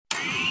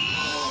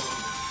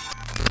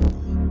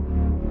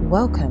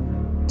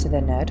Welcome to the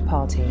Nerd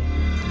Party.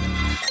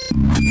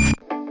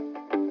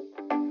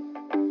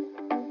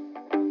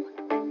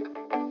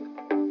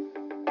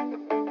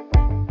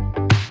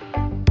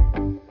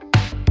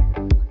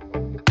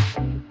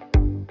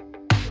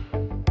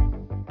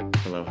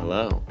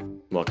 Hello.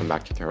 Welcome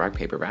back to Throwback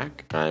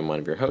Paperback. I'm one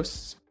of your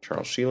hosts,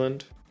 Charles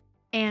Sheeland.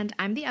 And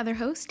I'm the other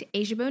host,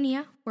 Asia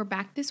Bonilla. We're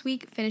back this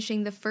week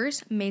finishing the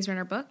first Maze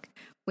Runner book,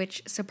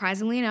 which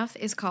surprisingly enough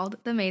is called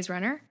The Maze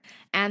Runner.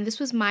 And this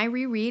was my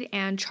reread,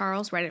 and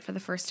Charles read it for the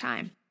first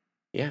time.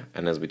 Yeah,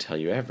 and as we tell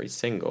you every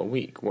single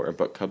week, we're a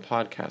book club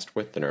podcast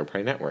with the Nerd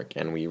Party Network,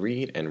 and we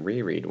read and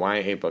reread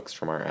YA books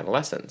from our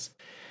adolescence.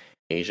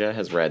 Asia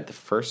has read the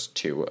first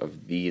two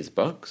of these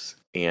books,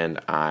 and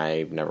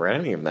I've never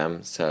read any of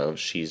them, so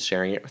she's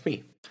sharing it with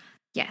me.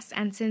 Yes,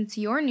 and since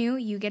you're new,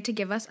 you get to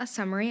give us a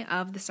summary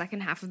of the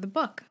second half of the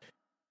book.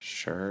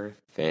 Sure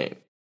thing.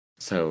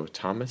 So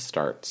Thomas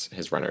starts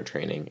his runner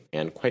training,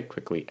 and quite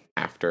quickly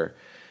after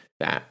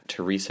that,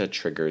 Teresa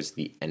triggers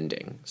the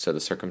ending, so the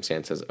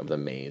circumstances of the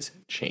maze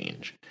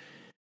change.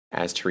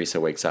 As Teresa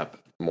wakes up,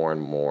 more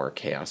and more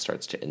chaos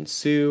starts to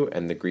ensue,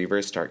 and the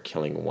grievers start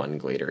killing one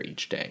glader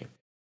each day.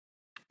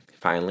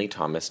 Finally,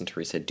 Thomas and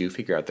Teresa do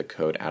figure out the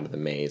code out of the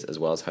maze, as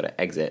well as how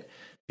to exit,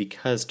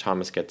 because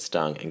Thomas gets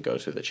stung and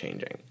goes through the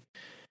changing.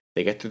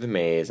 They get through the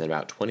maze, and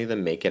about 20 of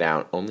them make it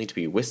out, only to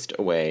be whisked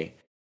away,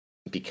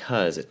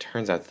 because it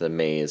turns out that the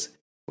maze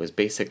was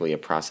basically a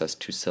process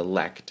to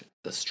select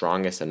the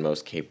strongest and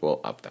most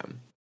capable of them.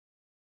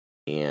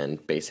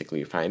 And basically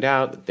you find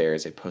out that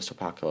there's a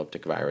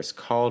post-apocalyptic virus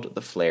called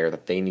the Flare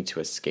that they need to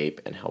escape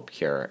and help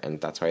cure,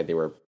 and that's why they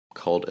were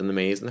called in the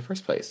maze in the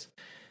first place.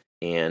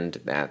 And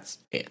that's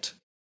it.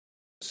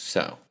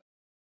 So,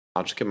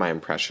 I'll just give my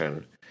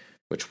impression,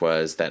 which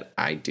was that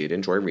I did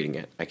enjoy reading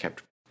it. I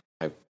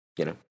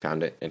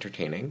found it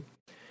entertaining.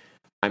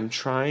 I'm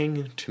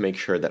trying to make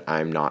sure that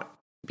I'm not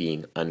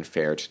being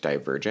unfair to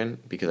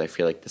Divergent, because I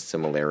feel like the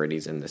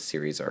similarities in this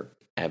series are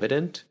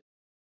evident.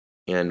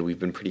 And we've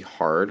been pretty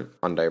hard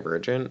on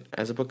Divergent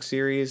as a book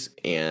series,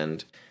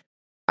 and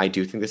I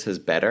do think this is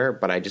better,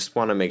 but I just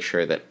want to make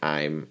sure that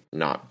I'm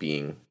not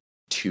being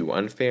too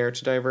unfair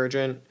to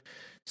Divergent.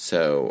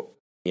 So,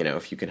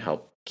 if you can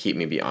help keep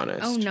me be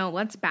honest. Oh no,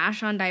 let's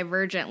bash on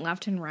Divergent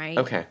left and right.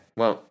 Okay,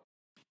 well.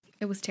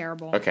 It was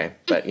terrible. Okay,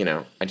 but,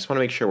 I just want to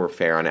make sure we're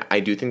fair on it. I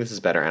do think this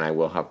is better, and I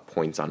will have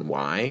points on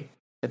why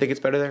I think it's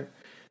better there.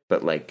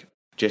 But,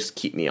 just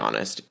keep me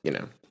honest,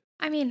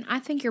 I mean, I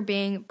think you're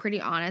being pretty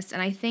honest,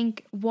 and I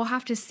think we'll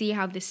have to see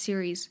how this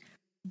series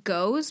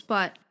goes,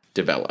 but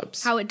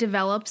develops. How it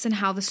develops and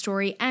how the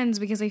story ends,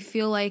 because I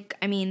feel like,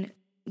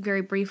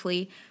 very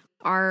briefly,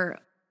 our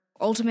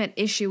ultimate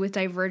issue with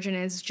Divergent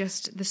is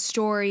just the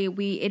story.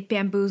 It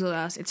bamboozled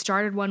us. It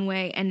started one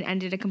way and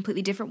ended a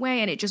completely different way,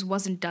 and it just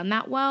wasn't done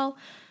that well.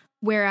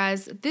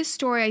 Whereas this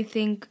story, I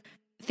think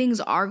things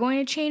are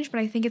going to change, but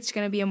I think it's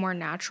going to be a more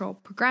natural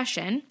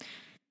progression.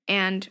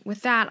 And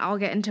with that, I'll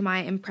get into my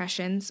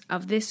impressions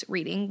of this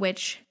reading,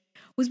 which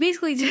was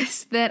basically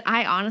just that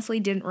I honestly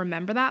didn't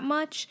remember that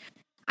much.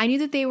 I knew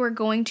that they were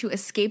going to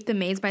escape the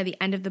maze by the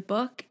end of the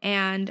book,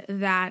 and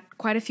that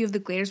quite a few of the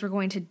gladers were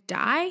going to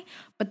die,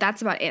 but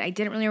that's about it. I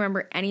didn't really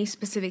remember any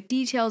specific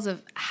details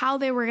of how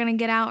they were going to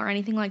get out or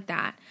anything like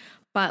that.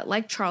 But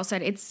like Charles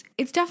said, it's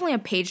definitely a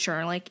page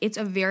turner. It's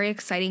a very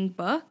exciting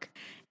book,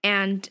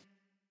 and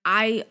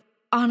I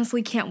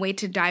honestly can't wait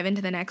to dive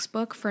into the next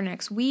book for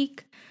next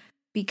week,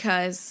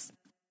 because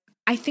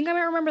I think I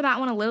might remember that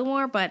one a little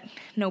more, but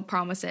no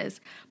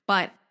promises.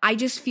 But I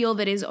just feel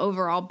that is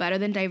overall better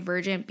than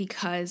Divergent,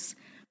 because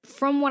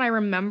from what I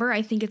remember,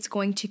 I think it's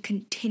going to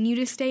continue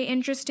to stay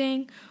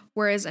interesting.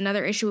 Whereas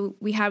another issue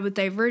we had with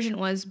Divergent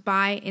was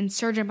by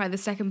Insurgent, by the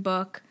second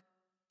book,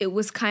 it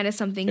was kind of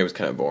something. It was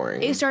kind of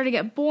boring. It started to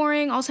get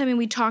boring. Also,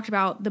 we talked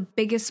about the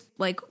biggest,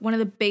 one of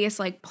the biggest,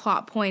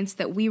 plot points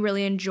that we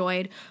really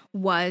enjoyed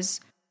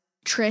was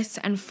Tris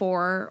and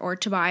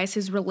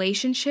Tobias's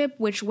relationship,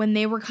 which when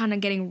they were kind of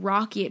getting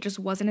rocky, it just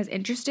wasn't as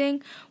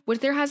interesting, which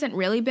there hasn't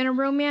really been a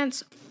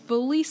romance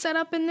fully set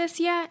up in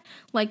this yet.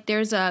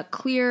 There's a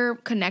clear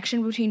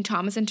connection between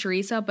Thomas and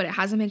Teresa, but it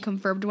hasn't been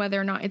confirmed whether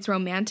or not it's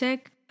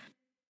romantic.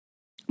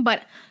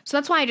 But, so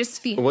that's why I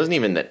just feel. It wasn't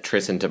even that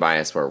Tris and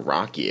Tobias were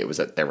rocky, it was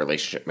that their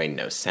relationship made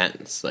no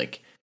sense.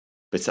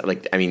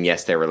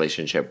 Yes, their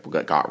relationship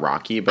got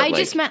rocky, but I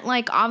just meant,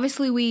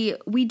 obviously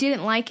we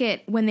didn't like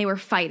it when they were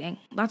fighting.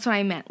 That's what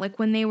I meant.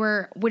 When they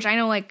were, which I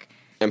know,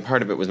 And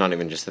part of it was not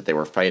even just that they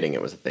were fighting,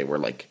 it was that they were,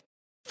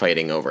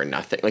 fighting over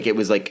nothing. It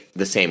was,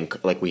 the same,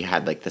 we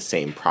had, the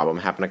same problem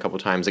happen a couple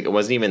times. It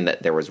wasn't even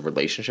that there was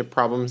relationship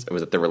problems, it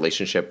was that the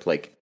relationship,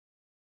 it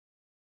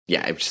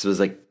just was,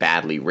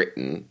 badly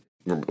written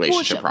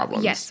relationship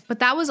problems. Yes, but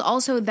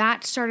that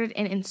started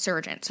in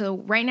Insurgent. So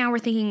right now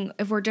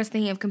if we're just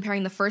thinking of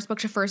comparing the first book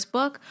to first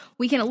book,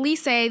 we can at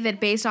least say that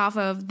based off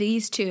of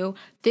these two,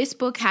 this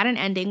book had an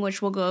ending,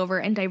 which we'll go over,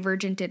 and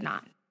Divergent did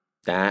not.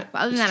 But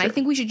other than that, true. I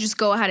think we should just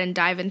go ahead and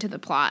dive into the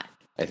plot.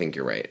 I think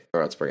you're right,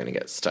 or else we're going to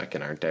get stuck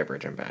in our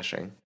Divergent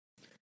bashing.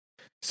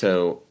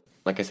 So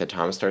like I said,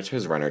 Thomas starts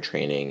his runner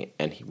training,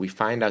 and we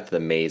find out that the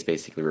maze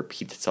basically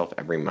repeats itself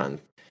every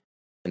month,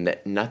 and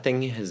that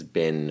nothing has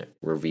been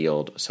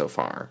revealed so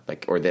far.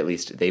 Like, or that at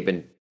least they've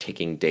been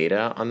taking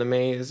data on the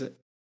maze,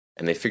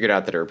 and they figured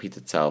out that it repeats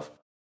itself,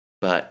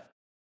 but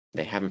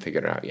they haven't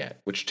figured it out yet.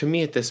 Which, to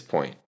me, at this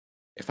point,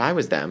 if I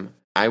was them,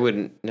 I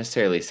wouldn't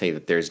necessarily say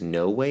that there's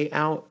no way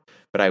out,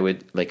 but I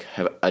would like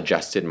have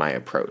adjusted my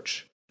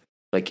approach.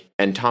 Like,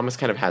 and Thomas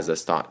kind of has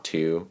this thought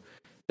too,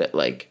 that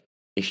like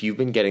if you've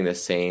been doing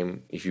this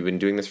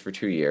for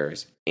 2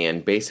 years,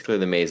 and basically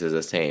the maze is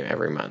the same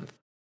every month,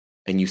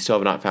 and you still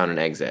have not found an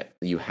exit,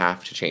 you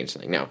have to change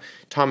something. Now,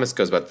 Thomas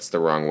goes about this the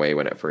wrong way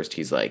when at first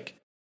he's like,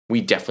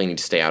 we definitely need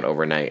to stay out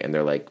overnight, and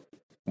they're like,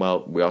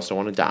 well, we also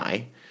want to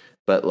die,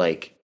 but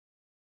like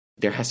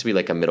there has to be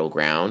like a middle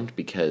ground,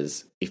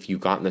 because if you've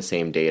gotten the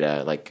same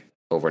data like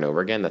over and over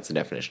again, that's the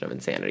definition of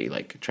insanity.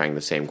 Like trying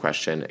the same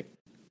question,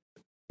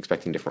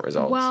 expecting different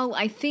results. Well,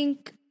 I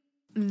think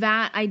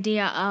that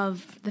idea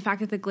of the fact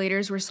that the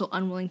Gladers were so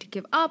unwilling to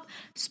give up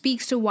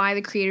speaks to why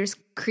the creators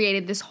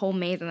created this whole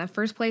maze in the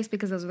first place,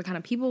 because those are the kind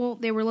of people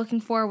they were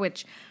looking for,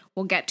 which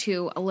we'll get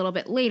to a little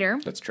bit later.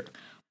 That's true.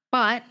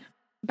 But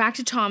back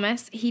to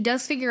Thomas, he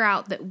does figure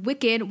out that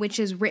Wicked, which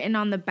is written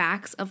on the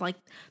backs of like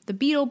the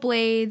beetle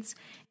blades,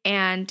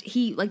 and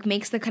he like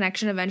makes the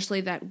connection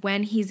eventually that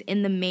when he's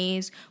in the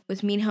maze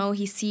with Minho,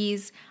 he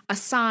sees a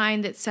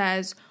sign that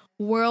says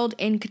 "World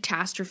in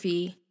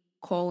Catastrophe: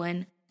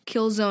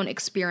 Kill Zone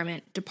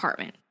Experiment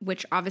Department,"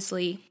 which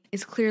obviously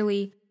is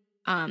clearly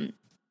the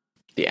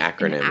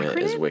acronym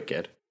is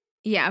Wicked.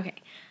 Yeah, okay.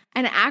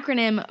 An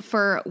acronym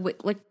for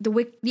like the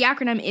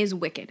acronym is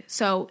Wicked,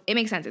 so it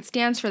makes sense. It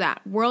stands for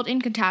that: World in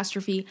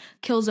Catastrophe: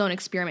 Kill Zone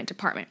Experiment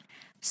Department.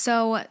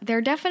 So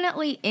they're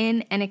definitely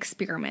in an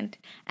experiment.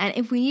 And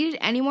if we needed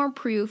any more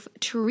proof,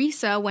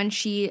 Teresa, when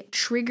she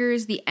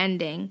triggers the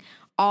ending,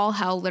 all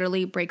hell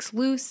literally breaks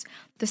loose.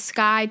 The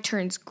sky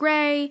turns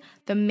gray.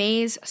 The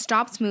maze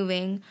stops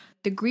moving.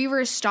 The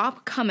grievers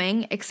stop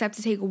coming, except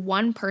to take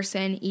one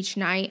person each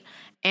night.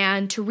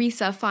 And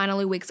Teresa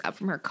finally wakes up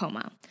from her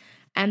coma.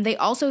 And they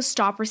also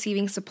stop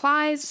receiving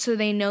supplies, so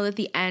they know that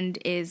the end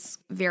is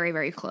very,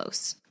 very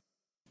close.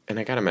 And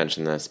I gotta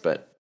mention this,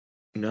 but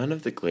none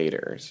of the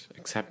Gladers,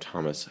 except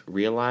Thomas,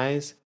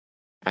 realize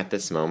at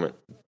this moment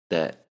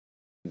that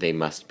they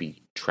must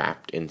be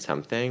trapped in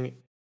something.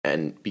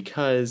 And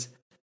because,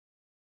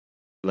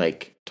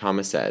 like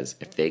Thomas says,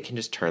 if they can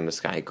just turn the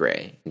sky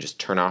gray and just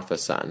turn off the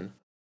sun,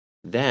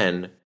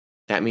 then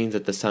that means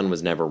that the sun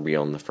was never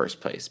real in the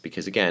first place.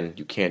 Because again,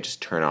 you can't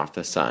just turn off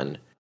the sun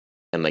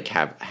and like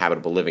have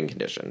habitable living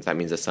conditions. That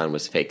means the sun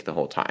was fake the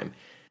whole time.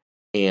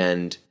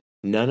 And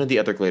none of the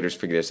other Gladers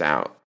figure this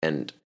out.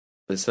 And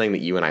this is something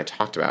that you and I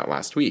talked about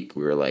last week.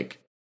 We were like,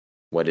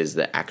 what is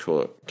the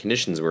actual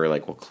conditions? We were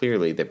like, well,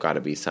 clearly they've got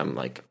to be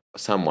somewhat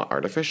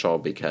artificial,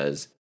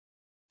 because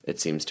it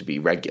seems to be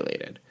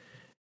regulated.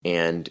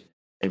 And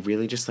it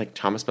really just like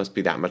Thomas must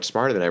be that much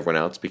smarter than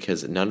everyone else,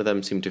 because none of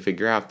them seem to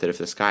figure out that if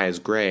the sky is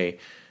gray,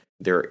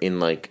 they're in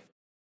like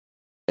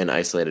an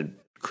isolated,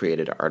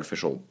 created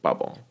artificial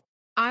bubble.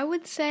 I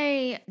would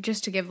say,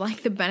 just to give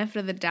like the benefit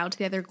of the doubt to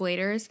the other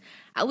Gladers,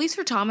 at least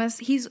for Thomas,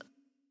 he's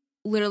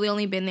literally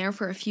only been there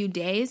for a few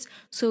days,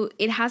 so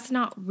it has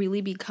not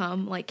really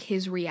become like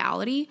his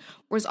reality.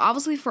 Whereas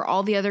obviously for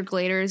all the other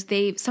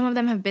Gladers, some of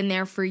them have been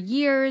there for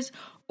years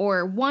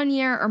or 1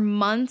 year or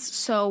months,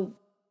 so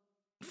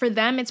for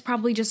them it's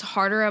probably just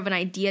harder of an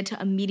idea to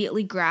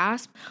immediately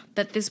grasp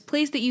that this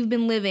place that you've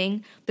been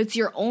living, that's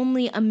your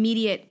only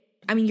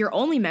your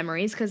only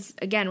memories, because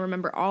again,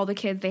 remember, all the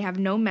kids, they have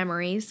no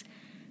memories.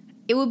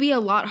 It would be a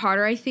lot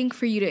harder, I think,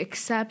 for you to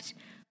accept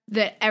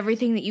that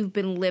everything that you've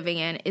been living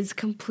in is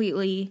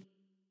completely,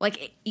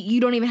 like, you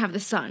don't even have the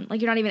sun.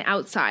 Like, you're not even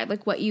outside.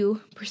 Like, what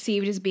you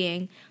perceived as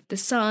being the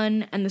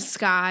sun and the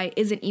sky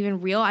isn't even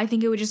real. I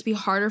think it would just be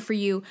harder for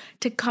you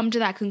to come to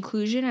that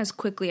conclusion as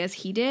quickly as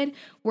he did,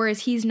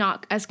 whereas he's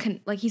not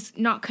he's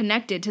not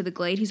connected to the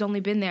Glade. He's only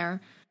been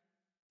there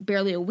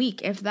barely a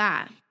week, if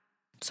that.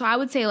 So I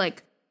would say,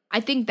 like, I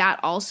think that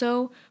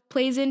also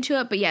plays into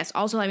it. But yes,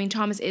 also, I mean,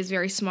 Thomas is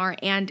very smart.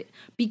 And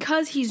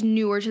because he's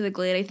newer to the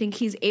Glade, I think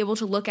he's able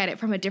to look at it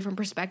from a different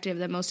perspective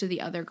than most of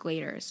the other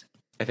Gladers.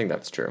 I think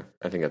that's true.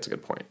 I think that's a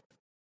good point.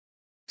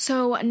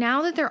 So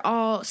now that they're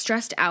all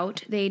stressed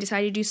out, they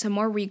decide to do some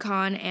more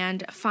recon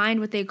and find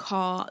what they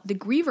call the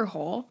Griever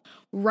Hole.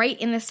 Right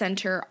in the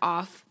center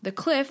off the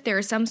cliff, there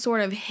is some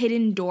sort of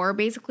hidden door,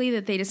 basically,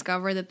 that they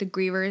discover that the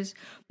Grievers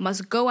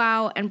must go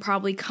out and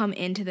probably come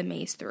into the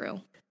maze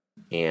through.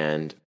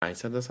 And I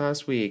said this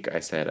last week. I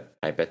said,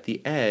 I bet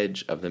the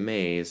edge of the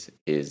maze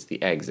is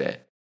the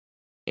exit.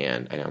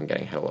 And I know I'm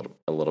getting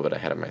a little bit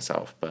ahead of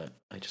myself, but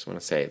I just want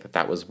to say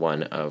that was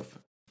one of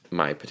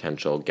my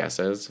potential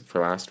guesses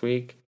for last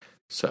week.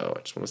 So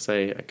I just want to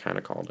say I kind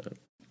of called it.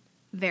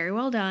 Very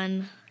well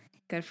done.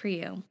 Good for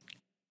you.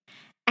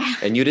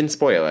 And you didn't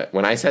spoil it.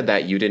 When I said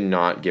that, you did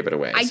not give it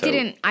away. I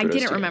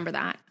didn't remember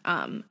that.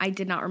 I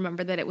did not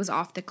remember that it was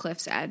off the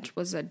cliff's edge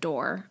was a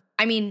door.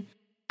 I mean,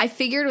 I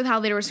figured with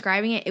how they were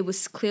describing it, it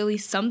was clearly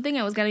something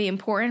that was going to be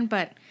important,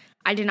 but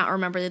I did not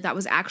remember that that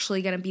was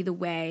actually going to be the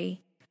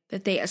way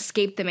that they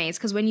escaped the maze.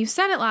 Because when you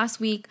said it last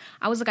week,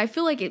 I was like, I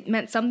feel like it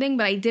meant something,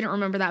 but I didn't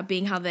remember that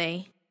being how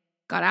they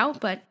got out.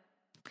 But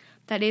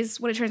that is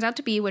what it turns out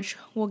to be, which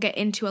we'll get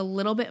into a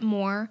little bit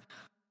more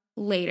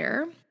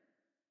later.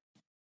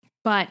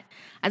 But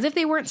as if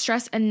they weren't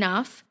stressed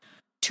enough,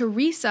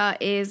 Teresa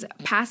is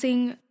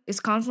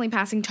constantly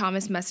passing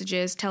Thomas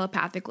messages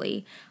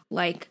telepathically,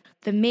 like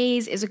the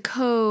maze is a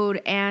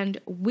code and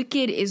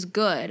wicked is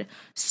good.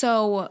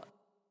 So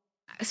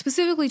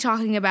specifically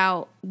talking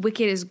about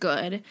wicked is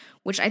good,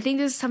 which I think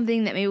is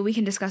something that maybe we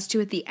can discuss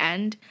too at the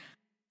end.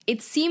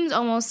 It seems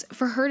almost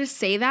for her to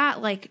say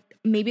that, like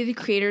maybe the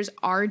creators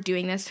are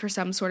doing this for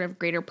some sort of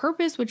greater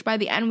purpose, which by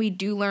the end we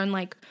do learn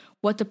like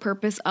what the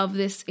purpose of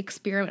this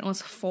experiment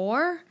was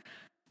for.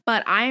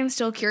 But I am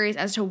still curious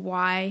as to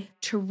why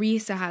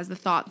Teresa has the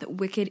thought that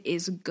wicked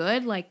is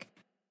good, like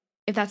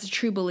if that's a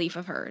true belief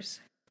of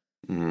hers.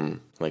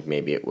 Like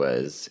maybe it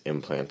was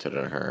implanted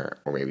in her,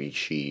 or maybe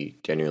she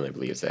genuinely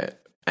believes it.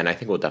 And I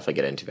think we'll definitely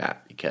get into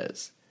that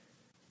because,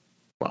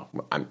 well,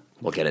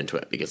 we'll get into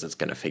it because it's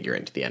going to figure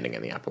into the ending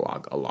and the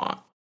epilogue a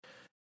lot.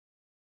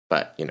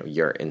 But, you know,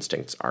 your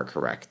instincts are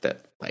correct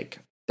that, like,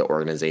 the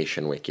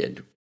organization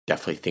Wicked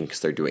definitely thinks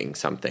they're doing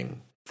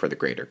something for the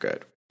greater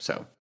good.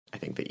 So I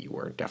think that you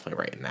were definitely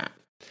right in that.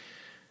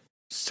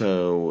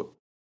 So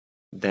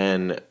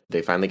then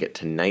they finally get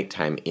to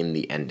nighttime in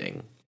the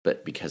ending.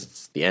 But because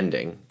it's the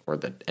ending, or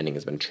the ending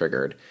has been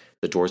triggered,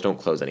 the doors don't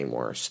close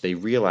anymore. So they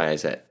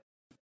realize that,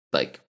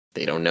 like,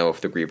 they don't know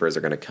if the Grievers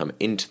are going to come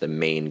into the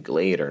main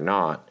glade or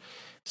not.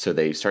 So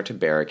they start to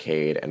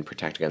barricade and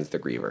protect against the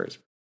Grievers.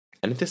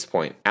 And at this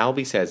point,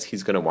 Albie says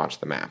he's going to watch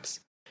the maps.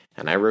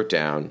 And I wrote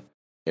down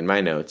in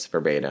my notes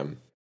verbatim,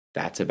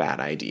 that's a bad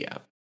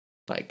idea.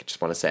 Like,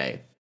 just want to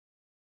say,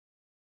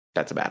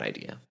 that's a bad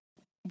idea.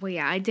 Well,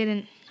 yeah, I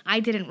didn't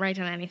write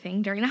down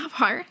anything during that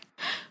part.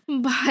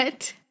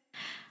 But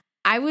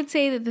I would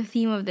say that the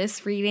theme of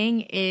this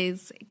reading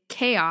is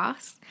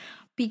chaos,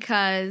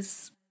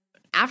 because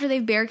after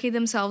they've barricaded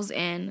themselves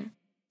in,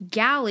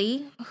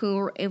 Gally,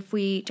 who, if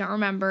we don't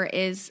remember,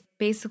 is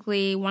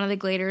basically one of the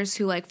Gladers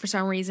who, like, for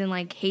some reason,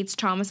 like, hates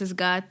Thomas's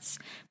guts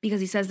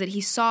because he says that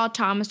he saw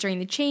Thomas during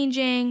the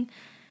changing,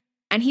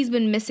 and he's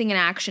been missing in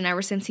action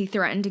ever since he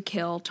threatened to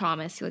kill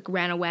Thomas. He, like,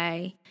 ran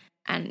away,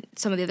 and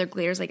some of the other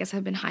Gladers, I guess,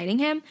 have been hiding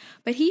him.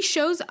 But he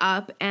shows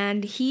up,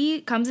 and he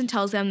comes and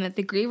tells them that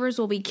the Grievers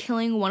will be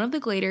killing one of the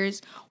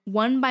Gladers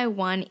one by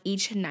one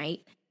each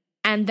night.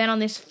 And then on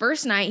this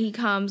first night,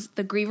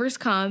 the Grievers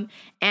come,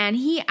 and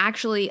he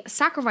actually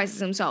sacrifices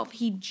himself.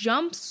 He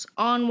jumps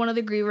on one of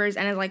the Grievers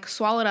and is, like,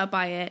 swallowed up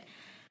by it.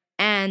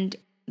 And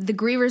the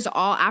Grievers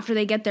all, after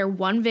they get their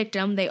one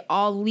victim, they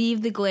all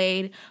leave the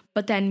glade.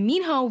 But then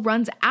Minho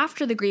runs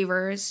after the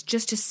Grievers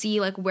just to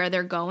see, like, where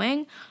they're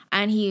going.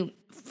 And he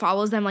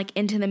follows them, like,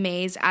 into the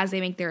maze as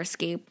they make their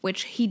escape,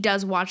 which he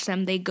does watch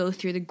them. They go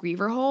through the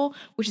Griever hole,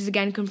 which is,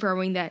 again,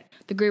 confirming that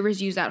the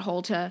Grievers use that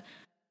hole to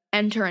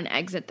enter and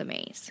exit the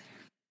maze.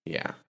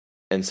 Yeah.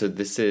 And so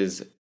this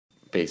is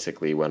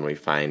basically when we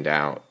find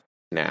out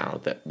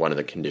now that one of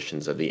the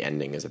conditions of the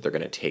ending is that they're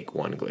going to take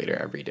one Glader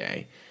every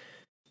day.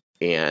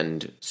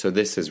 And so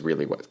this is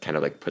really what kind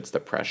of, like, puts the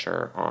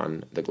pressure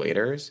on the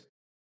Gladers,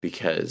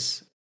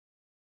 because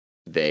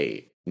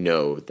they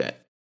know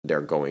that they're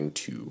going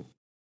to,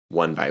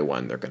 one by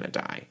one, they're going to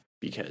die,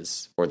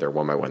 or they're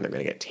one by one, they're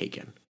going to get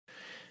taken.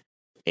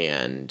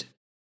 And,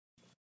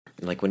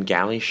 like, when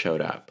Gally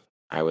showed up,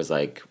 I was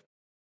like,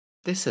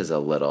 this is a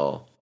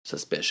little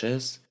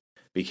suspicious,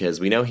 because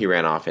we know he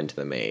ran off into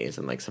the maze,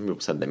 and, like, some people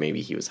said that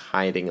maybe he was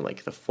hiding in,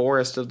 like, the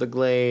forest of the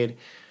glade,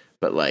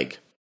 but, like,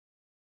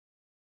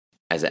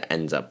 as it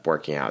ends up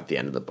working out at the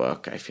end of the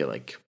book, I feel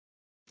like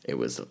it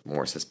was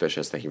more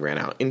suspicious that he ran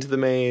out into the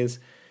maze,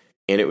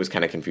 and it was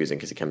kind of confusing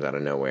because he comes out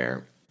of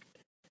nowhere.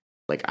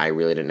 Like, I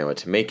really didn't know what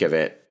to make of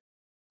it,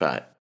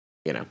 but,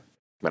 you know,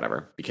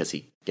 whatever, because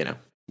he, you know,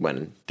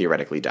 when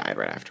theoretically died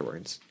right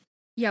afterwards.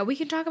 Yeah, we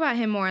can talk about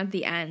him more at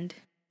the end.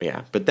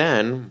 Yeah, but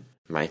then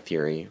my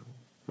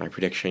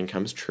prediction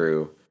comes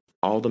true.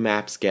 All the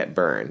maps get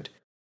burned.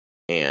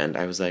 And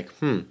I was like,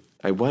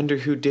 I wonder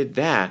who did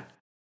that.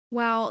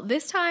 Well,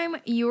 this time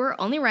you were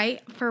only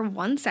right for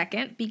 1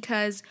 second,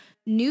 because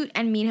Newt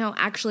and Minho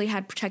actually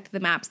had protected the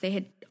maps. They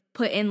had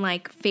put in,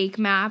 like, fake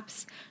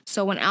maps.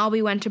 So when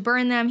Albie went to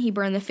burn them, he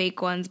burned the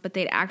fake ones, but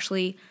they'd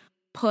actually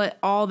put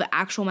all the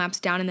actual maps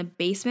down in the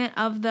basement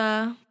of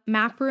the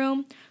map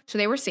room. So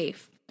they were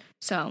safe.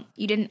 So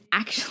you didn't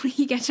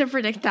actually get to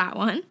predict that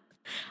one,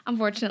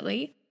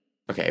 unfortunately.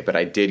 Okay, but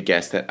I did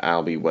guess that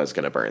Albie was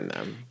going to burn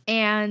them.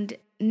 And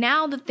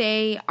now that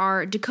they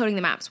are decoding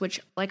the maps, which,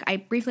 like I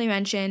briefly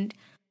mentioned,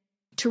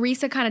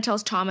 Teresa kind of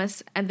tells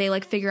Thomas, and they,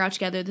 like, figure out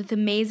together that the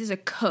maze is a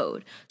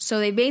code. So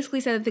they basically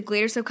said that the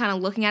Gladers are kind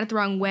of looking at it the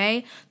wrong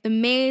way. The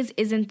maze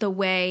isn't the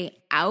way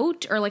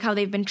out, or, like, how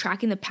they've been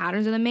tracking the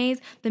patterns of the maze.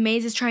 The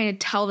maze is trying to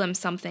tell them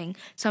something,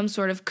 some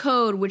sort of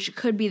code, which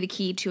could be the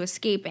key to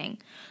escaping.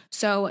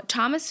 So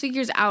Thomas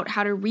figures out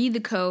how to read the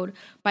code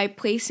by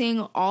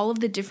placing all of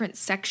the different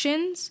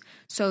sections.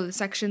 so the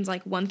sections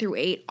like 1 through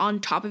 8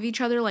 on top of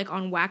each other, like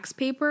on wax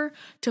paper,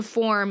 to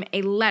form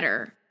a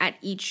letter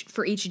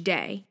for each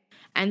day.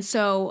 And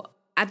so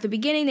at the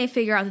beginning, they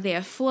figure out that they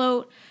have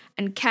float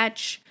and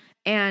catch.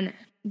 And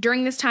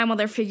during this time, while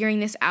they're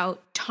figuring this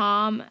out,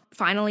 Thomas,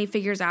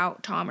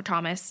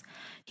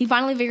 he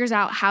finally figures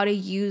out how to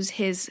use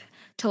his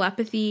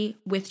telepathy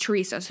with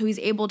Teresa. So he's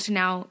able to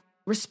now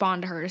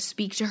respond to her, to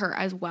speak to her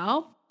as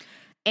well.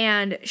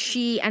 And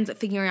she ends up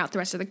figuring out the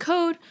rest of the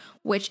code,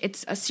 which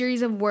it's a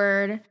series of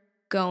words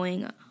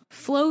going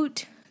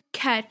float,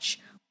 catch,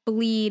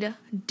 bleed,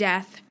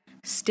 death,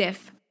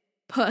 stiff,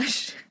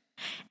 push.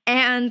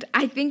 And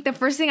I think the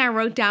first thing I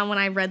wrote down when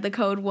I read the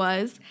code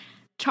was,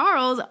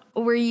 Charles,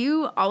 were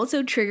you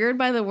also triggered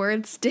by the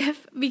word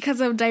stiff because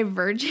of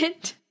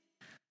Divergent?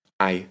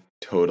 I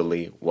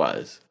totally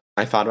was.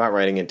 I thought about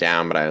writing it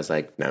down, but I was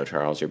like, no,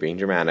 Charles, you're being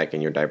dramatic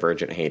and you're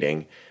Divergent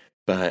hating.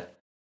 But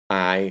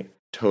I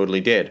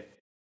totally did.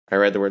 I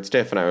read the word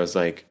stiff and I was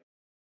like,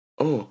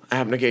 oh,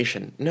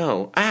 abnegation.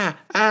 No.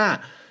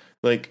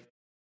 Like,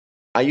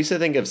 I used to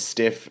think of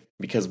stiff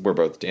because we're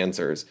both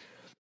dancers,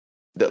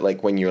 that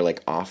like when you're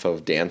like off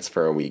of dance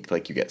for a week,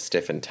 like you get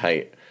stiff and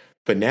tight.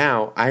 But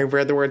now I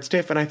read the word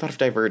stiff and I thought of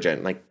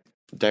Divergent. Like,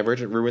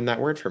 Divergent ruined that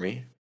word for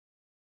me.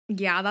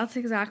 Yeah, that's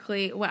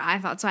exactly what I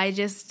thought. So I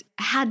just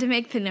had to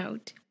make the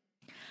note.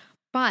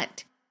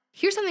 But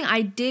here's something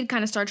I did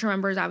kind of start to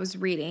remember as I was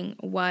reading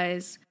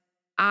was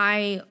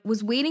I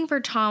was waiting for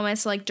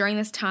Thomas, like during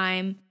this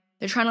time,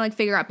 they're trying to like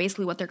figure out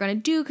basically what they're going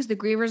to do because the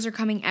grievers are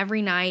coming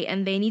every night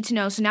and they need to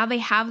know. So now they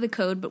have the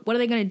code, but what are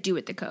they going to do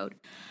with the code?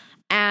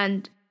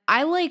 And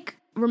I like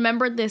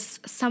remembered this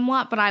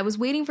somewhat, but I was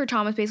waiting for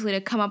Thomas basically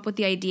to come up with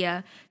the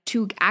idea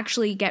to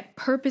actually get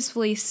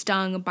purposefully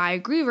stung by a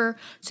griever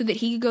so that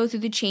he could go through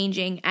the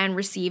changing and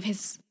receive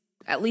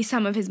at least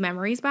some of his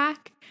memories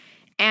back.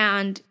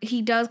 And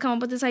he does come up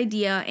with this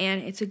idea,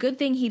 and it's a good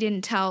thing he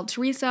didn't tell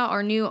Teresa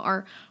or Newt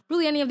or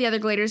really any of the other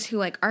Gladers who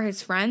like are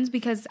his friends,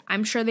 because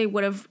I'm sure they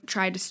would have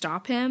tried to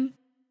stop him.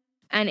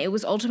 And it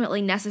was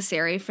ultimately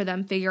necessary for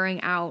them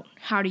figuring out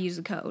how to use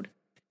the code.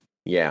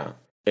 Yeah,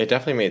 it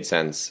definitely made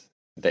sense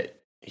that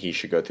he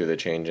should go through the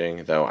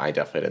changing, though I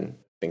definitely didn't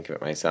think of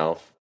it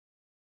myself.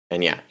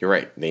 And yeah, you're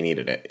right. They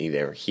needed it.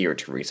 Either he or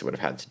Teresa would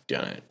have had to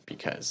done it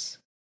because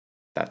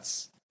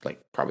that's like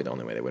probably the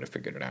only way they would have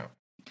figured it out.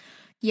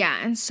 Yeah,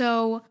 and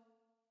so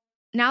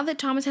now that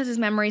Thomas has his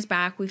memories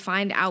back, we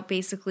find out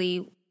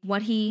basically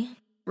what he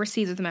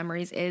receives with the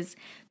memories is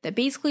that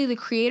basically the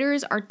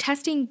creators are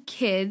testing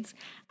kids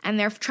and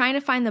they're trying to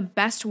find the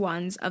best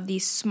ones of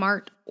these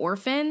smart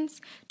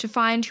orphans to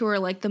find who are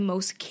like the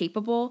most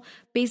capable,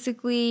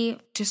 basically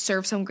to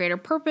serve some greater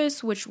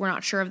purpose, which we're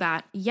not sure of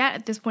that yet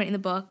at this point in the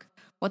book,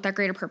 what that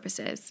greater purpose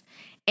is.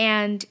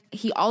 And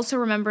he also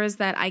remembers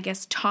that I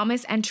guess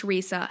Thomas and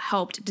Teresa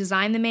helped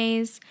design the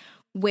maze,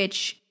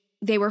 which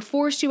they were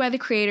forced to by the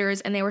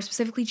creators, and they were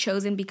specifically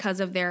chosen because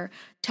of their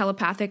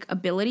telepathic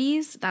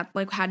abilities that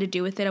like had to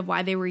do with it, of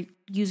why they were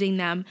using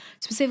them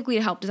specifically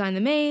to help design the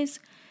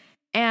maze.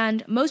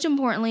 And most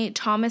importantly,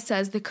 Thomas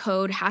says the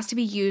code has to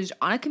be used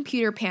on a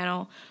computer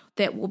panel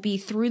that will be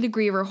through the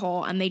griever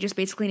hole, and they just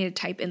basically need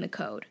to type in the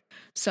code.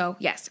 So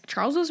yes,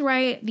 Charles was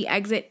right. The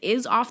exit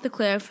is off the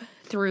cliff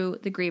through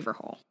the griever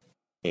hole.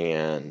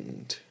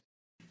 And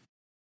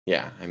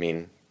yeah, I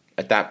mean,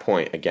 at that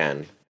point,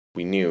 again,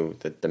 we knew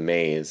that the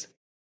maze,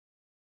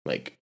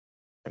 like,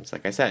 it's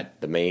like I said,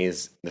 the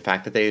maze, the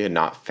fact that they had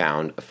not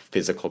found a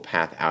physical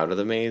path out of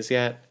the maze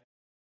yet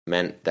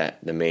meant that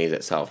the maze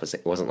itself,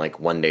 it wasn't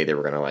like one day they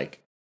were going to, like,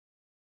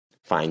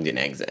 find an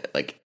exit.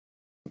 Like,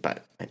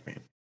 but,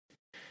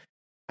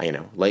 you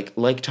know,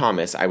 like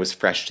Thomas, I was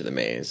fresh to the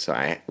maze, so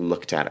I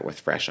looked at it with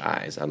fresh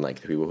eyes,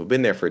 unlike the people who've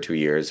been there for 2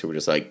 years who were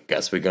just like,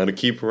 guess we got to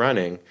keep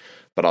running.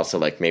 But also,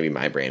 like, maybe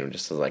my brain was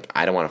just like,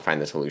 I don't want to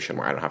find the solution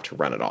where I don't have to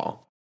run at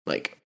all.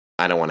 Like,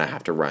 I don't want to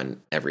have to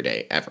run every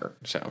day ever.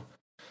 So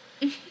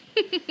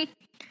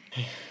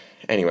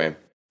anyway,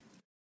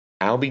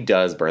 Albie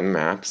does burn the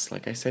maps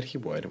like I said he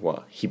would.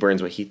 Well, he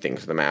burns what he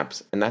thinks are the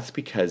maps, and that's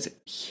because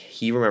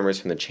he remembers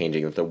from the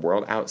changing that the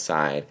world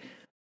outside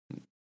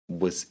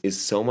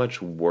is so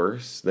much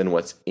worse than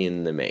what's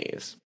in the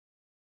maze.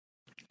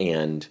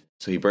 And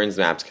so he burns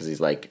the maps because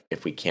he's like,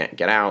 if we can't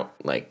get out,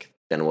 like,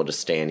 then we'll just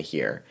stay in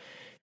here.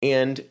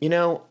 And, you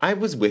know, I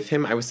was with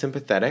him. I was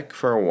sympathetic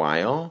for a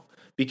while.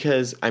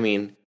 Because, I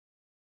mean,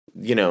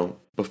 you know,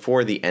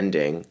 before the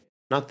ending,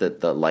 not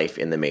that the life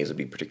in the maze would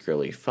be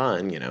particularly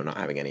fun, you know, not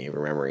having any of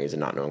your memories and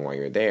not knowing why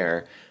you're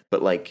there,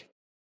 but, like,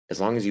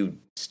 as long as you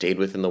stayed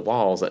within the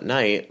walls at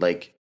night,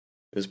 like,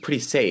 it was pretty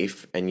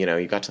safe, and, you know,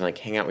 you got to, like,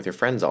 hang out with your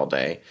friends all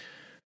day.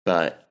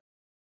 But,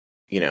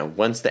 you know,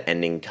 once the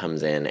ending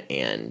comes in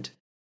and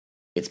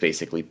it's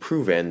basically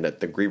proven that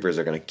the grievers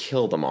are going to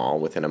kill them all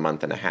within a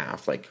month and a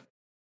half, like,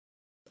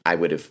 I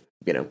would have,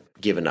 you know,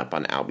 given up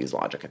on Albie's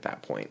logic at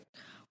that point.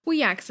 Well,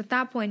 yeah, because at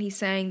that point he's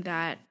saying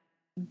that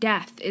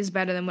death is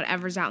better than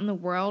whatever's out in the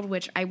world,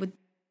 which I would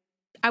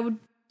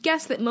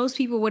guess that most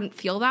people wouldn't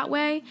feel that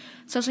way,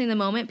 especially in the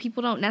moment.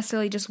 People don't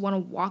necessarily just want to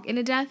walk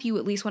into death. You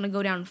at least want to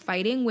go down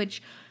fighting,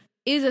 which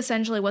is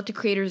essentially what the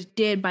creators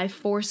did by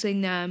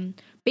forcing them,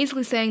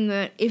 basically saying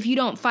that if you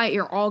don't fight,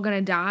 you're all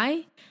gonna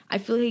die. I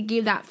feel like it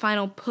gave that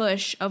final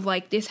push of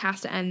like, this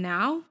has to end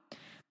now.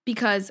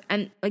 Because,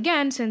 and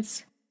again,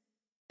 since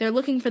they're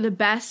looking for the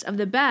best of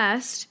the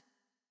best,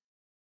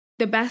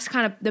 the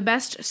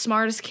best,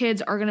 smartest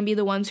kids are gonna be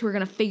the ones who are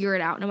gonna figure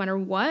it out no matter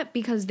what,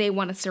 because they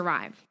want to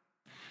survive.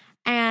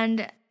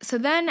 And so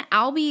then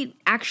Albie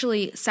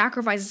actually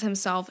sacrifices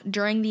himself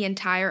during the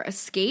entire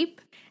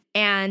escape,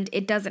 and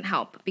it doesn't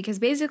help because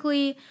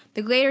basically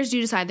the Gladers do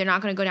decide they're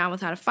not going to go down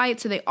without a fight,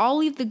 so they all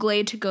leave the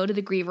Glade to go to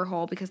the Griever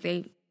Hole because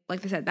they,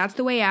 like they said, that's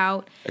the way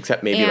out.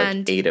 Except maybe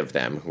like 8 of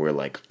them who are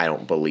like, I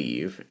don't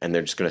believe, and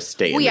they're just going to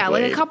stay in the Glade.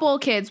 Like a couple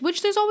of kids,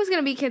 which there's always going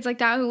to be kids like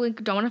that who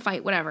like don't want to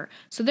fight, whatever.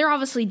 So they're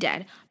obviously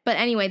dead. But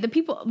anyway,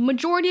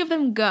 majority of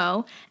them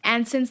go,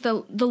 and since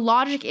the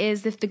logic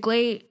is if the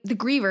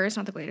Grievers,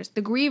 not the Gladers,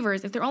 the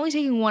Grievers, if they're only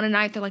taking one a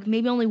night, they're like,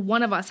 maybe only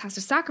one of us has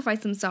to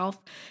sacrifice himself.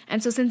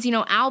 And so since,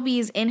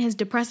 Albie's in his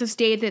depressive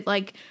state that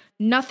like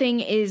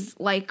nothing is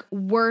like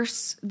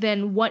worse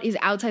than what is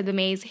outside the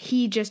maze,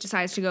 he just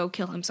decides to go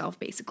kill himself,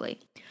 basically.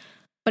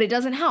 But it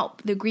doesn't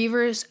help. The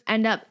Grievers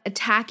end up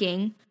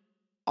attacking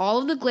all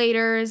of the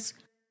Gladers,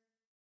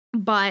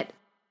 but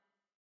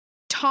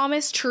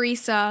Thomas,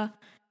 Teresa,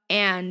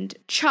 and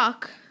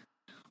Chuck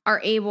are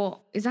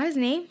able... Is that his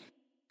name?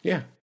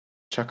 Yeah.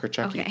 Chuck or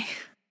Chucky. Okay.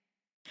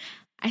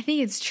 I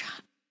think it's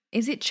Chuck.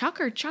 Is it Chuck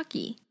or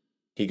Chucky?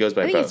 He goes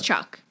by both. I think it's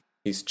Chuck.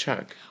 He's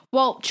Chuck.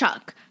 Well,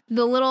 Chuck.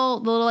 The little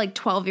like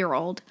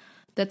 12-year-old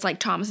that's like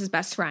Thomas's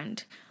best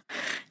friend.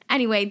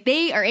 Anyway,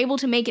 they are able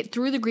to make it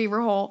through the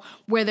Griever Hole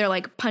where they're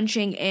like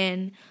punching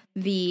in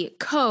the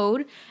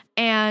code,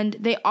 and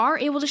they are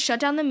able to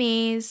shut down the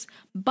maze,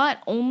 but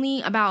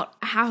only about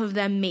half of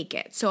them make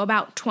it. So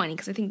about 20,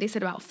 because I think they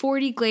said about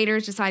 40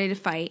 Gladers decided to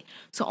fight.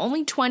 So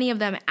only 20 of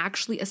them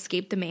actually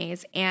escape the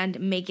maze and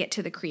make it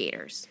to the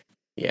creators.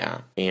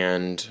 Yeah,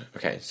 and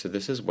okay, so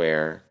this is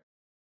where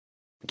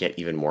get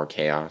even more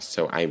chaos.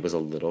 So I was a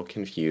little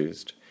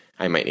confused.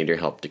 I might need your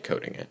help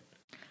decoding it.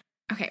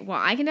 Okay, well,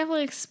 I can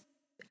definitely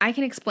I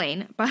can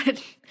explain,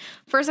 but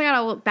first I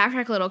gotta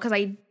backtrack a little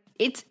because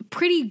it's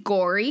pretty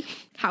gory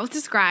how it's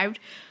described,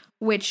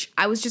 which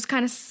I was just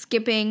kind of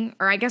skipping,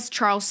 or I guess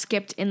Charles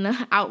skipped in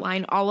the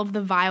outline all of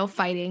the vile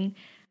fighting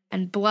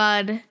and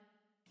blood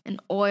and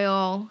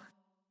oil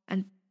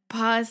and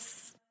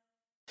pus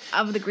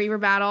of the Griever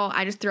battle.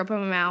 I just threw up in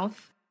my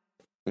mouth.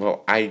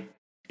 Well, I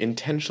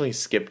intentionally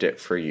skipped it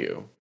for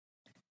you.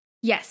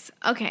 Yes.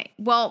 Okay.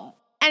 Well,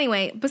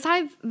 anyway,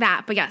 besides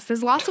that, but yes,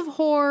 there's lots of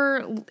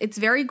horror. It's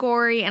very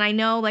gory, and I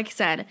know, like I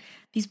said,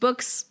 these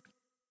books,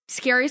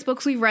 scariest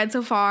books we've read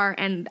so far,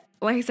 and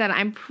like I said,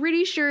 I'm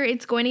pretty sure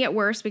it's going to get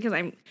worse because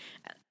I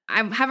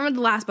haven't read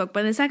the last book,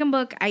 but in the second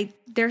book,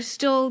 there's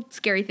still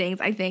scary things,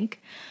 I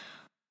think.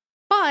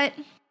 But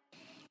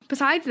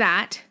besides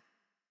that,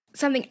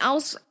 something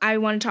else I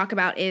want to talk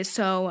about is,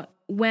 so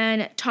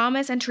when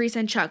Thomas and Teresa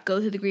and Chuck go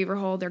through the Griever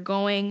Hole, they're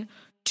going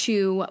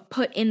to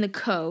put in the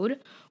code,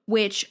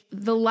 which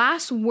the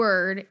last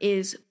word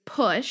is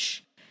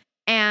push,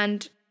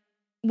 and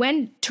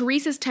when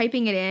Teresa's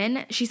typing it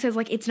in, she says,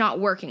 like, it's not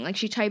working. Like,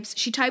 she types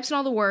in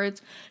all the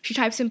words, she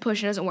types in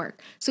push, and it doesn't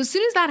work. So as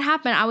soon as that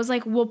happened, I was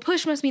like, well,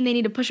 push must mean they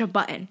need to push a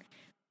button.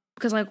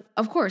 Because, like,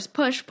 of course,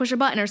 push a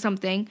button or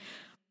something.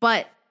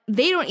 But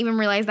they don't even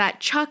realize that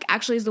Chuck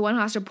actually is the one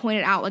who has to point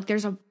it out. Like,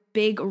 there's a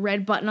big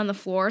red button on the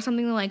floor or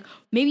something, like,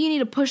 maybe you need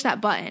to push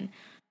that button.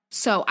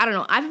 So, I don't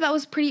know. I thought that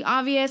was pretty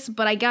obvious,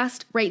 but I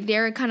guess right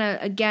there it kind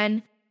of,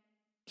 again,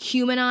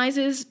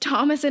 humanizes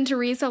Thomas and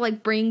Teresa,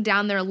 like bringing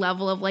down their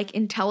level of like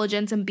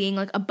intelligence and being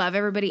like above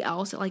everybody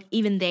else. Like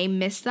even they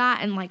missed that,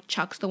 and like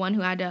Chuck's the one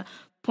who had to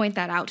point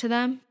that out to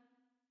them.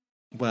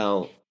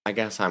 Well, I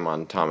guess I'm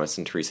on Thomas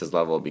and Teresa's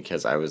level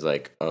because I was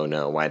like, oh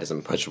no, why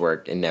doesn't push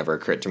work? It never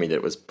occurred to me that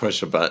it was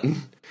push a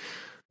button.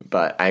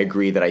 But I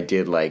agree that I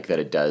did like that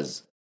it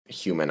does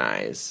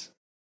humanize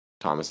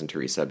Thomas and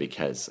Teresa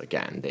because,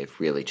 again, they've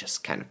really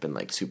just kind of been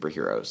like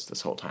superheroes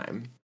this whole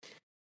time.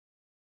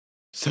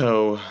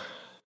 So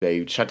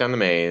they shut down the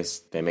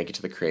maze, they make it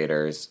to the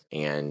creators,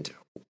 and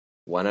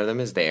one of them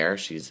is there.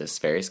 She's this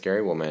very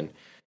scary woman,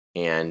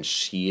 and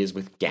she is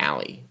with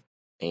Gally,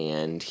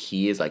 and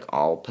he is like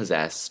all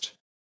possessed,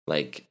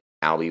 like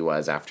Albie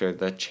was after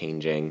the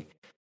changing,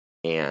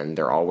 and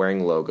they're all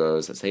wearing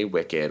logos that say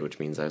Wicked, which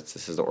means that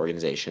this is the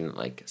organization that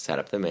like set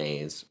up the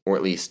maze, or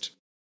at least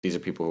these are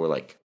people who are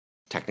like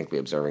technically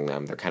observing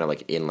them. They're kind of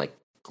like in like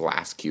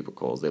glass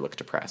cubicles. They look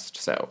depressed,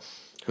 so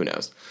who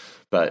knows?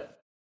 But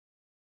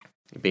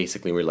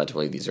basically, we're led to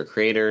believe these are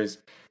creators,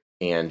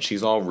 and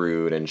she's all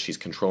rude, and she's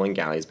controlling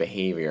Gally's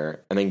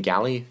behavior, and then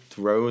Gally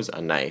throws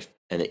a knife,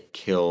 and it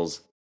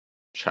kills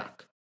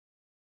Chuck,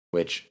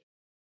 which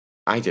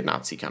I did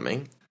not see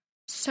coming.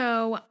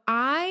 So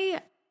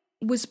I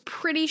was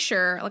pretty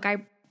sure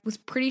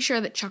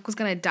that Chuck was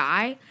going to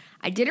die.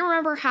 I didn't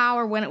remember how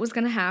or when it was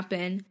going to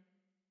happen,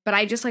 but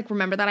I just, like,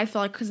 remember that. I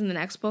feel like because in the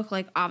next book,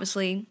 like,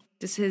 obviously,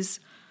 this is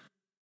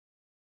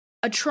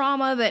a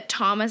trauma that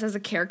Thomas as a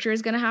character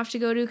is going to have to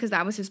go to because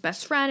that was his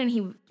best friend, and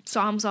he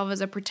saw himself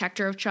as a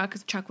protector of Chuck,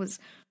 because Chuck was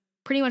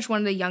pretty much one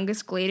of the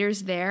youngest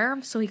Gladers there.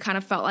 So he kind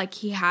of felt like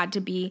he had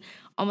to be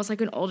almost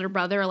like an older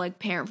brother or like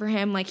parent for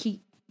him. Like he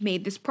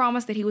made this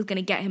promise that he was going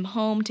to get him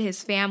home to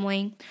his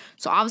family.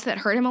 So obviously that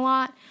hurt him a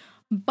lot.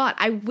 But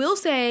I will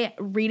say,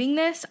 reading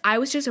this, I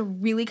was just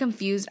really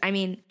confused. I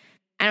mean,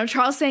 I know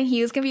Charles saying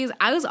he was confused.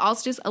 I was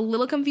also just a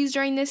little confused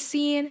during this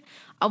scene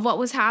of what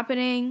was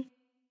happening.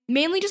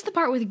 Mainly just the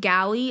part with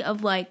Gally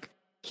of like,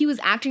 he was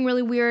acting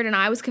really weird and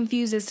I was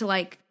confused as to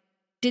like,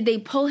 did they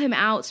pull him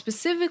out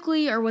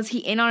specifically or was he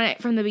in on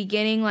it from the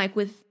beginning, like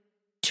with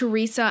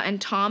Teresa and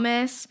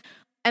Thomas?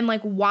 And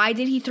like, why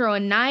did he throw a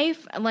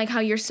knife? And like how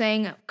you're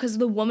saying, because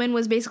the woman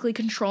was basically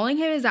controlling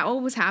him. Is that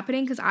what was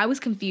happening? Because I was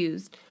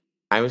confused.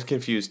 I was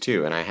confused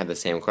too, and I had the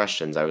same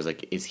questions. I was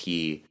like, was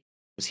he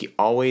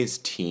always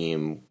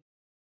team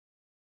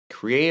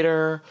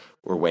creator?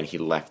 Or when he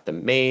left the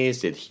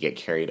maze, did he get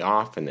carried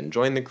off and then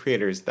join the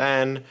creators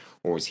then?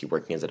 Or was he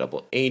working as a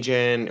double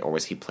agent? Or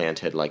was he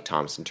planted like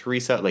Thomas and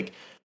Teresa? Like,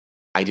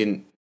 I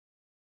didn't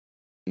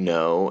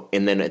know.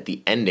 And then at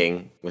the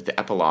ending, with the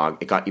epilogue,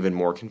 it got even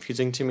more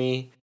confusing to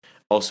me.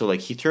 Also, like,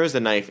 he throws the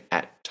knife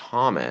at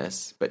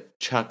Thomas, but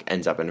Chuck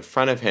ends up in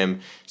front of him.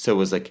 So it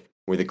was like,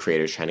 were the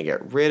creators trying to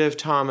get rid of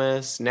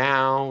Thomas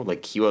now?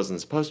 Like, he wasn't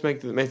supposed to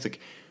make the maze?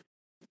 Like,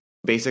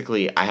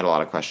 basically, I had a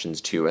lot of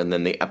questions too, and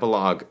then the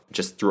epilogue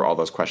just threw all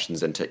those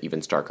questions into even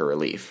starker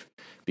relief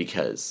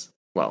because,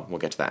 well, we'll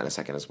get to that in a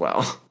second as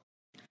well.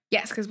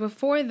 Yes, because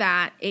before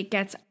that, it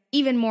gets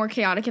even more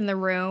chaotic in the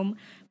room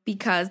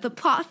because the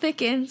plot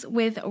thickens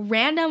with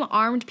random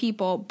armed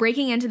people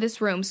breaking into this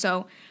room.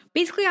 So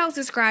basically how it's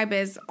described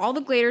is all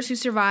the Gladers who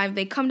survive,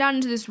 they come down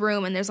into this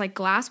room and there's like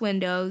glass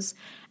windows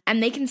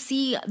and they can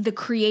see the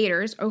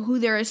creators, or who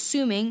we're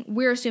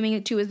assuming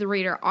it too as the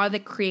reader, are the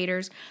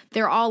creators.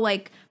 They're all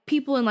like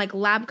people in like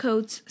lab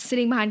coats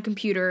sitting behind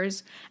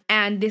computers,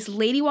 and this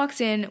lady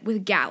walks in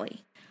with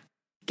Gally.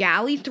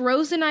 Gally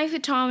throws the knife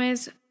at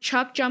Thomas.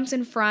 Chuck jumps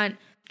in front.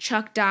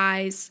 Chuck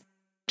dies.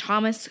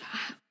 Thomas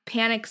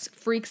panics,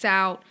 freaks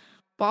out,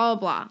 blah, blah,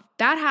 blah.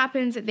 That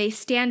happens. They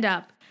stand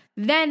up.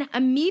 Then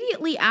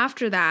immediately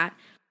after that,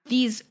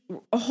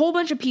 a whole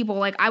bunch of people,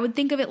 like I would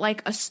think of it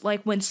like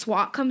when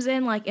SWAT comes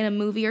in, like in a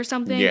movie or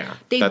something. Yeah,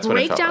 they that's break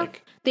what it felt down.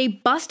 like. They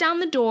bust down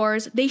the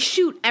doors. They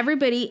shoot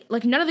everybody.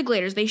 Like none of the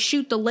Gladers. They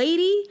shoot the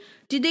lady.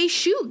 Did they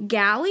shoot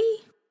Gally?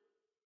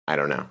 I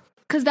don't know.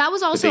 Because that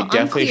was also but they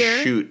definitely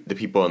unclear. Shoot the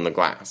people in the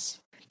glass.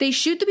 They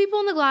shoot the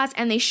people in the glass,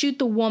 and they shoot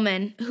the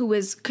woman who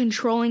was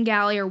controlling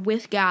Gally or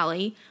with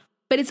Gally.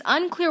 But it's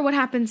unclear what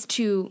happens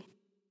to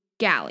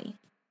Gally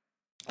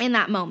in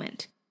that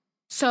moment.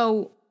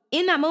 So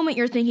in that moment,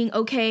 you're thinking,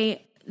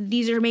 okay,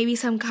 these are maybe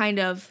some kind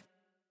of...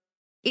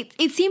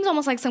 It seems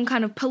almost like some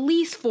kind of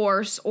police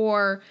force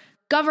or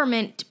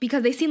government,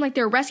 because they seem like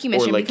they're a rescue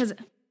mission. Or like because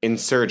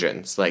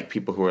insurgents, like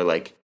people who are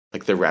like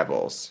the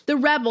rebels. The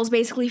rebels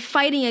basically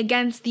fighting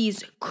against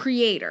these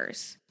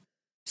creators.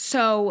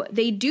 So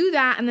they do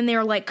that, and then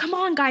they're like, come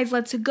on, guys,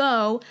 let's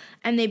go.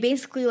 And they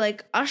basically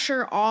like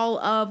usher all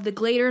of the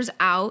Gladers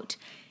out,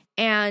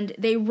 and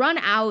they run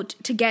out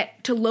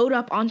to load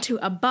up onto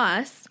a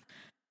bus.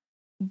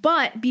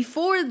 But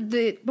before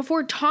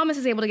Thomas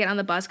is able to get on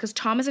the bus, because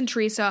Thomas and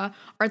Teresa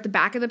are at the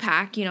back of the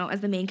pack, you know,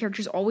 as the main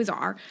characters always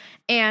are,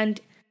 and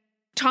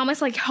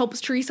Thomas like helps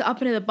Teresa up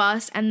into the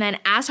bus, and then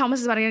as Thomas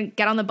is about to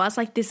get on the bus,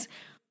 like this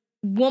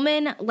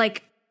woman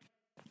like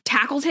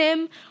tackles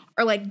him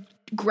or like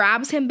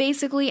grabs him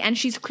basically, and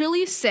she's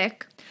clearly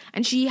sick,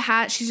 and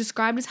she's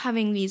described as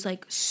having these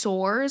like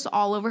sores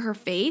all over her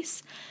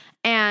face,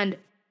 and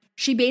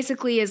she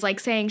basically is like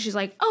saying, she's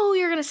like, oh,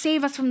 you're gonna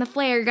save us from the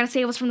flare, you're gonna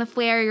save us from the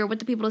flare, you're with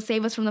the people to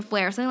save us from the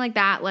flare, something like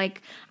that.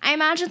 Like I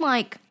imagine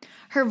like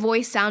her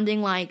voice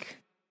sounding like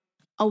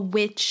a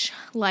witch,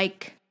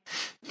 like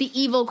the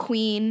evil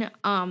queen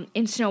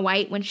in Snow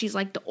White when she's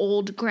like the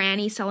old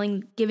granny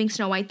giving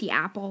Snow White the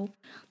apple.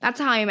 That's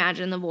how I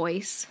imagine the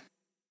voice.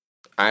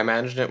 I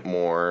imagine it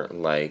more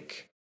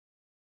like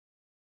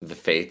the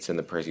Fates in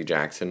the Percy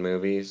Jackson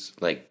movies,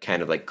 like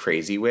kind of like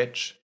Crazy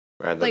Witch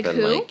rather like than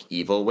who? like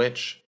Evil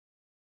Witch.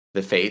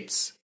 The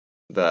Fates,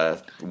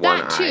 the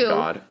one-eye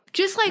god.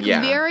 Just like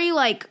very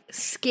like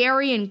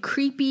scary and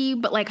creepy,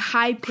 but like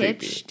high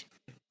pitched.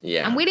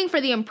 Yeah. I'm waiting for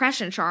the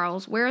impression,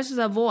 Charles. Where's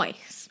the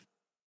voice?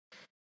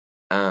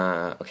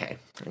 Okay.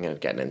 I'm gonna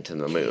get into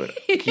the mood.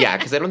 Yeah,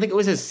 because I don't think it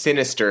was as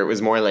sinister. It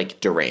was more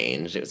like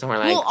deranged. It was more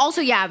like, well,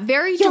 also, yeah,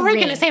 very you're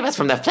deranged. gonna save us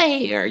from the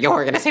flare.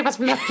 You're gonna save us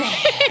from the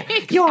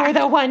flare. You're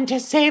the one to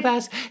save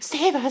us.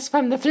 Save us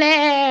from the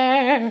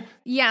flare.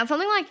 Yeah,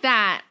 something like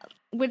that.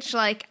 Which,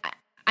 like,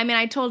 I mean,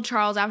 I told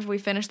Charles after we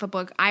finished the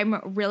book, I'm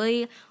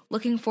really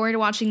looking forward to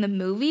watching the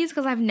movies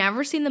because I've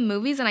never seen the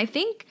movies, and I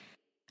think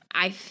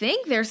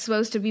they're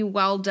supposed to be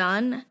well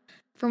done.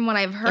 From what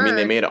I've heard. I mean,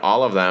 they made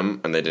all of them,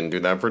 and they didn't do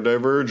that for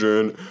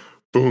Divergent.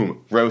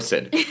 Boom.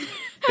 Roasted.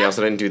 They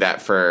also didn't do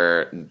that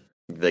for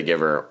The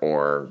Giver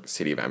or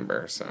City of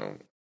Ember, so.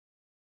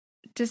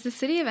 Does the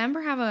City of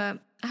Ember have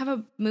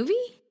a movie?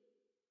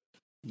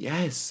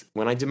 Yes.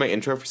 When I did my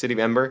intro for City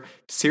of Ember,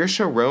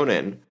 Saoirse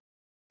Ronan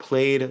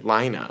played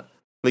Lina.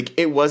 Like,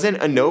 it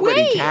wasn't a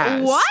nobody Wait,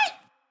 cast. what?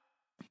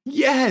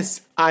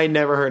 Yes! I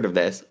never heard of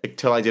this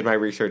until I did my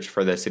research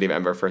for the City of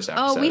Ember first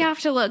episode. Oh, we have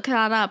to look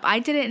that up. I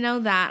didn't know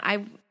that.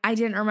 I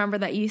didn't remember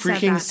that you said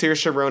Freaking that.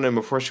 Saoirse Ronan,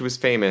 before she was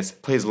famous,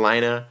 plays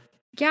Lina.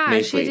 Yeah,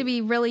 Mayfleet. she had to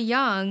be really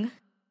young.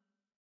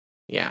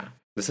 Yeah.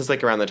 This is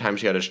like around the time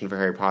she auditioned for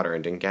Harry Potter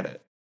and didn't get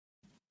it.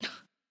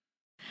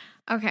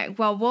 Okay,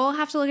 well, we'll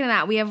have to look at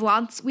that. We have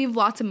lots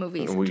of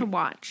movies to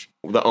watch.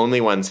 The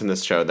only ones in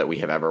this show that we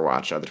have ever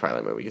watched are the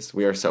Twilight movies.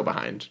 We are so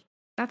behind.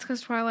 That's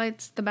because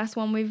Twilight's the best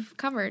one we've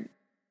covered.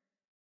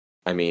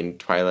 I mean,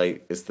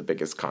 Twilight is the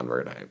biggest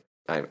convert.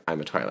 I'm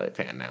a Twilight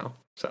fan now,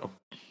 so.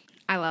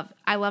 I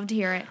love to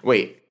hear it.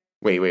 Wait.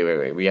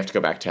 We have to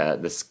go back to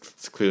this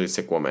clearly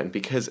sick woman,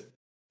 because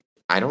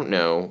I don't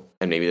know,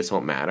 and maybe this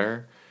won't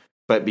matter,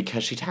 but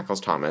because she tackles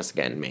Thomas,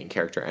 again, main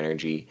character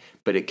energy,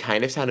 but it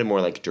kind of sounded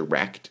more like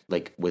direct.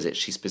 Like, was it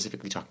she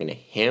specifically talking to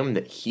him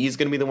that he's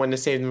going to be the one to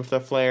save them with the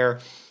flare?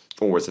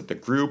 Or was it the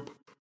group?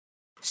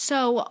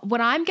 So,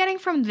 what I'm getting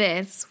from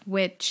this,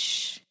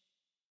 which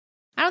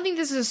I don't think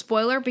this is a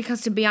spoiler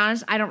because, to be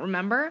honest, I don't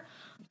remember,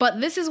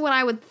 but this is what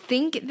I would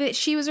think that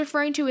she was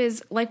referring to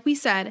is, like we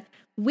said,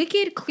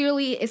 Wicked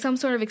clearly is some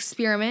sort of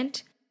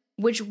experiment,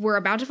 which we're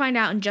about to find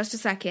out in just a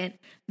second,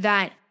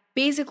 that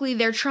basically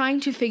they're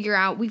trying to figure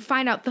out. We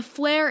find out the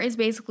flare is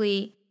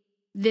basically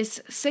this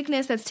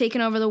sickness that's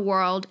taken over the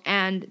world,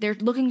 and they're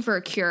looking for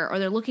a cure, or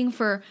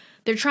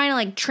they're trying to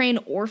like train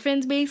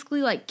orphans,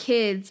 basically like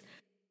kids,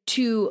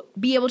 to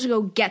be able to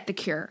go get the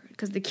cure,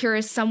 because the cure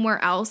is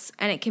somewhere else,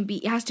 and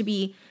they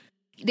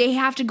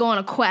have to go on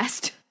a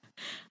quest.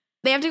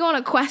 They have to go on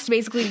a quest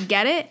basically to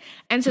get it,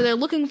 and so they're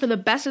looking for the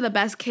best of the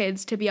best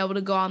kids to be able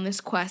to go on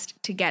this quest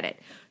to get it.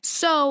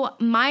 So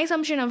my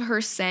assumption of her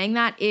saying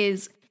that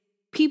is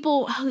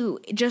people who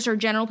just are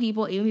general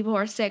people, even people who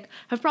are sick,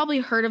 have probably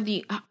heard of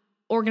the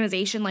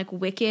organization like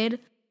Wicked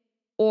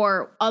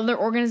or other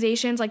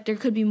organizations. Like, there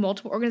could be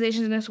multiple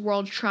organizations in this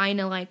world trying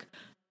to like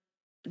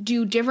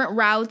do different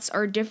routes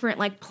or different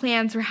like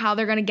plans for how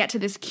they're going to get to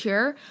this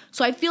cure.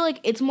 So I feel like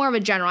it's more of a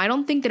general. I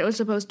don't think that it was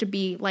supposed to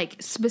be like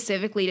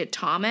specifically to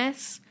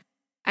Thomas,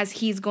 as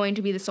he's going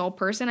to be the sole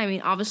person. I mean,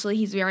 obviously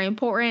he's very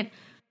important,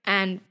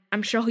 and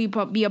I'm sure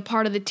he'll be a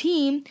part of the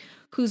team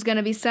who's going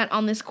to be sent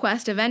on this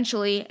quest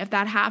eventually if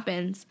that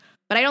happens.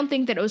 But I don't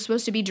think that it was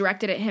supposed to be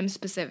directed at him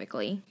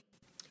specifically.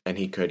 And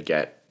he could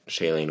get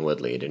Shailene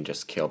Woodley and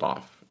just killed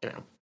off,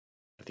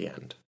 at the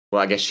end.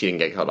 Well, I guess she didn't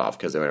get killed off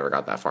because they never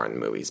got that far in the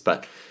movies,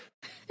 but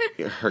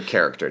her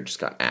character just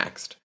got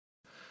axed.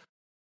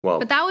 Well,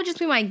 but that would just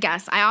be my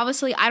guess. I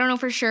don't know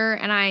for sure,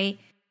 and I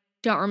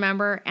don't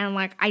remember, and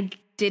like I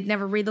did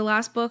never read the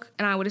last book,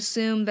 and I would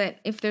assume that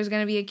if there's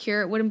going to be a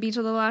cure, it wouldn't be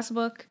till the last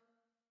book.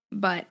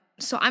 But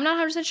so I'm not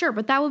 100% sure,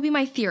 but that would be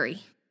my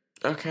theory.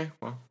 Okay,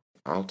 well,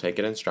 I'll take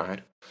it in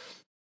stride.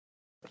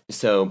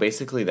 So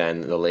basically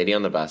then, the lady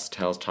on the bus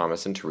tells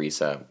Thomas and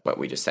Teresa what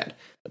we just said,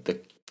 that the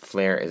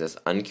flare is this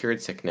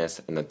uncured sickness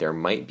and that there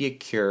might be a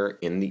cure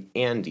in the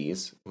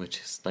Andes,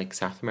 which is like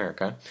South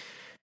America.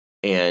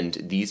 And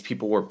these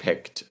people were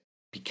picked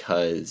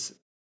because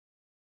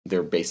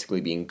they're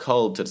basically being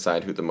culled to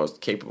decide who the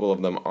most capable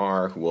of them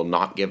are, who will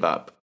not give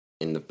up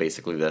in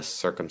basically the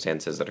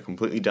circumstances that are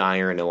completely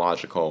dire and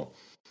illogical,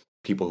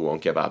 people who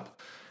won't give up.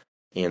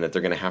 And that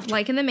they're going to have to...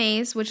 Like in the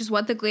maze, which is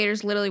what the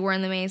Gladers literally were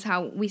in the maze,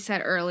 how we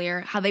said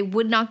earlier, how they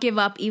would not give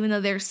up, even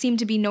though there seemed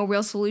to be no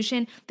real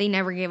solution, they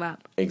never gave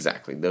up.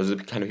 Exactly. Those are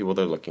the kind of people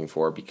they're looking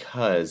for,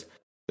 because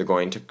they're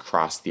going to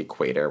cross the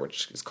equator,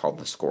 which is called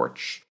the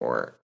Scorch,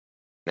 or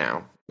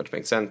now, which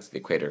makes sense. The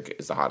equator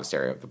is the hottest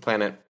area of the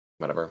planet,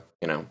 whatever,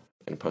 in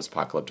a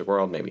post-apocalyptic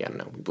world. Maybe, I don't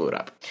know, we blew it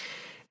up.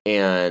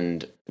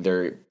 And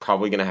they're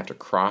probably going to have to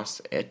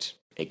cross it,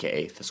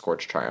 aka the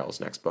Scorch Trials,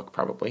 next book,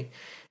 probably,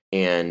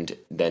 and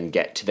then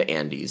get to the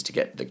Andes to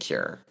get the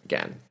cure.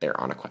 Again, they're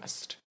on a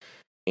quest.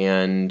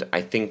 And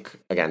I think,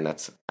 again,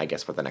 that's, I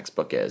guess, what the next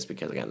book is,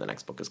 because, again, the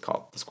next book is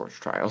called The Scorch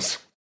Trials.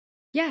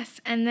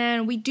 Yes, and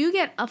then we do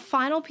get a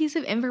final piece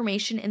of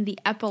information in the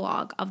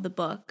epilogue of the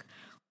book,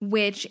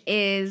 which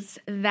is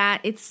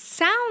that it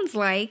sounds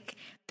like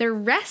the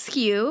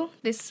rescue,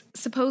 this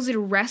supposed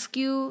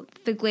rescue,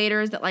 the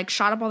Gladers that, like,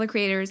 shot up all the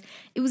creators,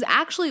 it was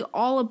actually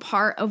all a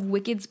part of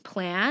Wicked's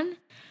plan.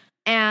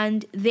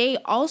 And they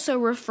also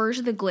refer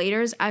to the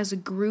Gladers as a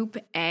Group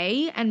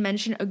A and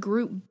mention a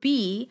Group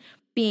B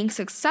being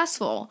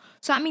successful.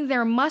 So that means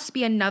there must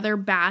be another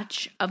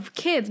batch of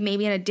kids,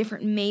 maybe in a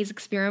different maze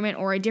experiment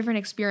or a different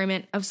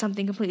experiment of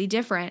something completely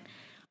different.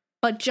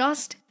 But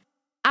just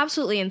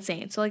absolutely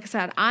insane. So like I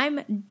said,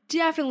 I'm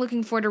definitely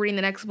looking forward to reading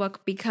the next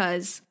book,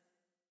 because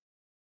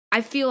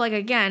I feel like,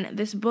 again,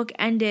 this book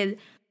ended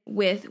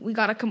with, we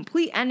got a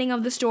complete ending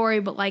of the story,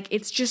 but like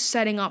it's just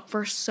setting up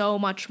for so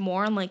much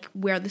more, and like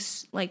where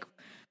this, like,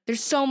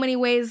 there's so many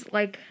ways,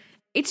 like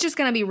it's just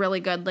gonna be really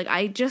good. Like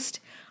I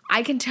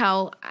can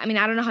tell. I mean,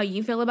 I don't know how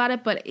you feel about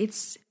it, but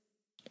it's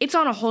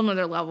on a whole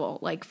nother level,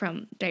 like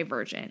from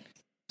Divergent.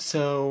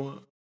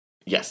 So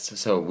yes,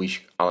 so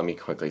let me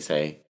quickly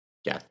say,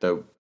 yeah,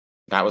 the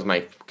that was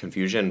my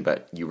confusion,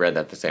 but you read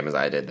that the same as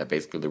I did, that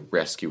basically the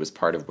rescue was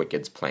part of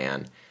Wicked's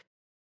plan.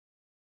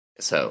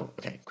 So,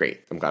 okay,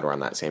 great. I'm glad we're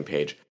on that same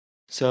page.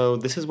 So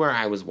this is where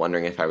I was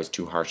wondering if I was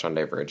too harsh on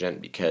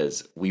Divergent,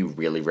 because we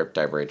really ripped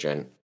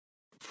Divergent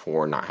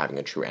for not having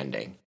a true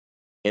ending.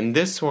 In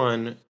this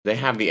one, they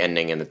have the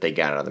ending and that they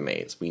get out of the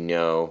maze. We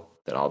know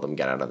that all of them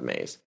get out of the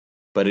maze.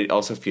 But it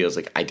also feels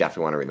like I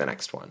definitely want to read the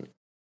next one.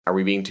 Are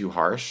we being too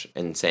harsh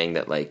and saying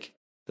that, like,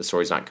 the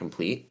story's not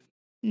complete?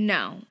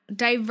 No.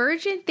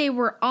 Divergent, they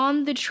were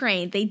on the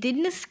train. They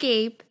didn't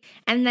escape.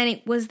 And then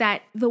it was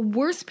the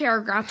worst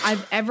paragraph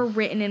I've ever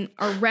written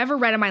or ever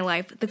read in my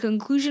life. The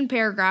conclusion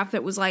paragraph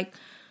that was like,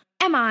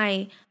 am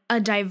I a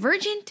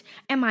divergent?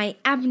 Am I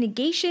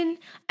abnegation?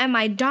 Am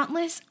I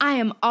dauntless? I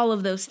am all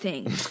of those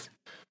things.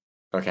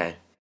 Okay.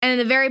 And in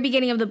the very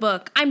beginning of the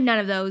book, I'm none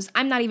of those.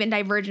 I'm not even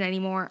divergent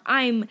anymore.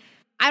 I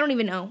don't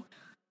even know.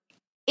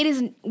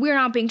 We're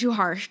not being too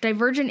harsh.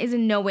 Divergent is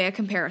in no way a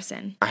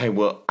comparison. I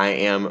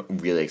am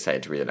really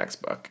excited to read the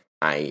next book.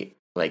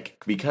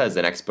 Because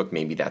the next book,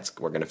 maybe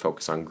we're going to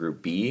focus on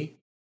Group B,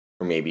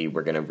 or maybe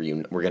we're going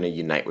to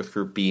unite with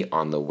Group B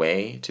on the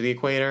way to the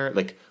equator.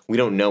 Like, we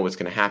don't know what's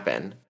going to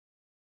happen,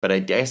 but I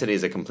guess it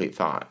is a complete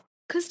thought.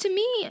 Because to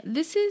me,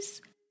 this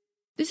is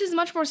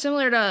much more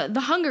similar to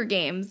the Hunger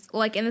Games,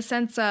 like in the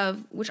sense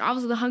of, which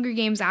obviously the Hunger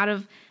Games out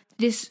of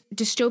this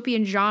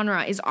dystopian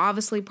genre is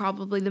obviously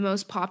probably the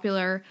most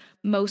popular,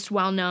 most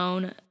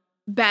well-known,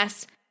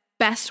 best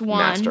one.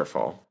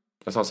 Masterful.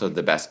 That's also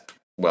the best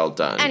well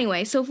done.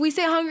 Anyway, so if we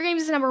say Hunger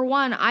Games is number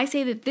one, I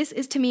say that this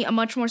is to me a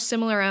much more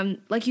similar,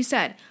 like you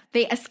said,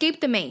 they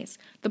escaped the maze.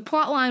 The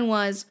plot line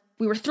was,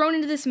 we were thrown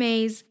into this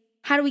maze.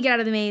 How do we get out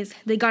of the maze?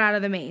 They got out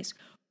of the maze.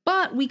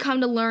 But we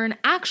come to learn,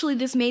 actually,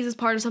 this maze is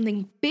part of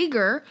something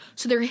bigger,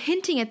 so they're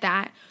hinting at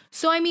that.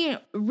 So, I mean,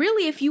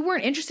 really, if you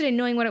weren't interested in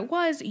knowing what it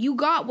was, you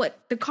got what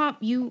the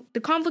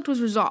conflict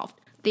was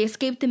resolved. They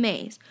escaped the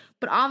maze.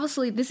 But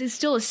obviously, this is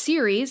still a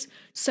series,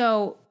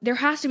 so there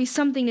has to be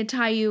something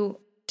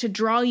to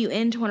draw you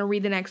in to want to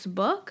read the next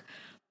book.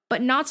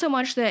 But not so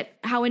much that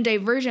how in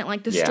Divergent,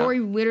 like, the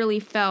story literally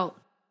felt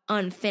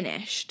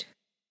unfinished.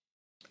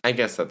 I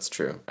guess that's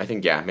true. I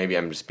think, maybe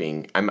I'm just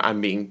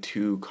I'm being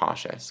too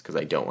cautious because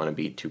I don't want to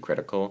be too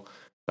critical.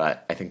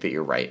 But I think that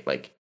you're right.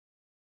 Like,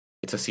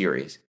 it's a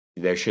series.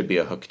 There should be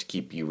a hook to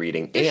keep you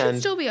reading. There should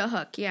still be a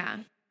hook, yeah.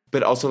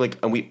 But also, like,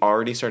 and we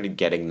already started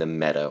getting the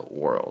meta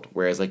world.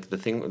 Whereas, like,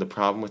 the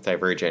problem with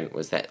Divergent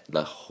was that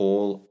the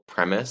whole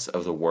premise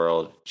of the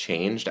world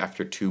changed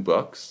after 2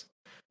 books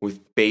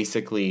with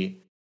basically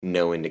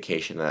no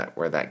indication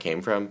where that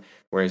came from.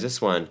 Whereas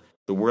this one,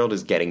 the world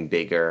is getting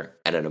bigger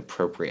at an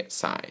appropriate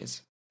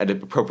size, at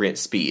an appropriate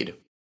speed.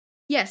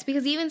 Yes,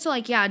 because even so,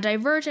 like,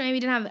 Divergent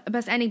maybe didn't have a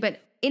best ending, but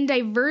in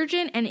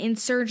Divergent and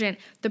Insurgent,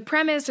 the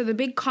premise or the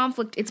big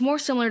conflict, it's more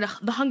similar to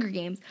the Hunger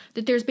Games,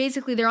 that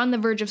they're on the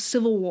verge of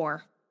civil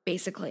war,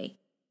 basically,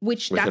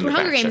 which that's what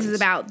Hunger Games is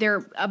about.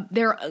 They're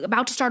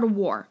about to start a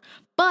war.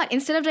 But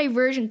instead of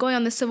Divergent going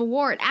on the civil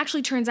war, it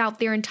actually turns out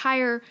their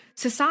entire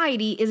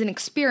society is an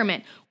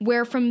experiment,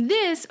 where from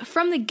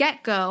the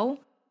get-go,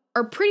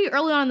 or pretty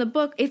early on in the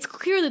book, it's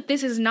clear that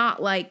this is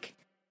not like,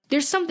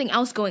 there's something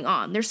else going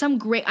on. There's some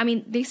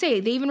they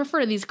even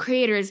refer to these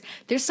creators,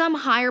 there's some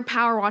higher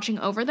power watching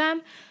over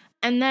them.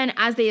 And then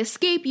as they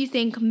escape, you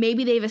think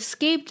maybe they've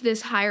escaped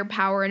this higher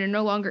power and are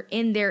no longer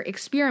in their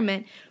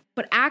experiment.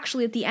 But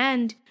actually at the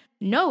end,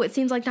 no, it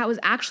seems like that was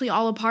actually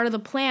all a part of the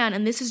plan.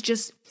 And this is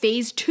just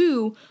phase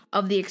 2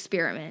 of the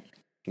experiment.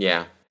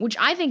 Yeah. Which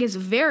I think is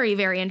very,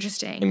 very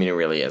interesting. I mean, it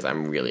really is.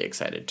 I'm really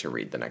excited to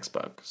read the next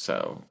book.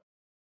 So,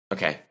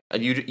 okay.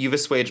 You've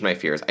assuaged my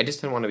fears. I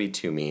just didn't want to be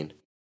too mean.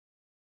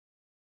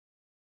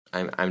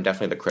 I'm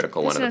definitely the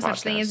critical one of the podcast. There's no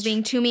such thing as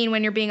being too mean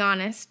when you're being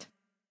honest.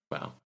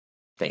 Well,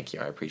 thank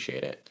you. I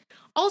appreciate it.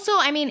 Also,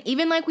 I mean,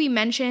 even like we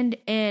mentioned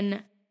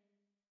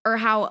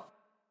how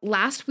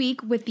last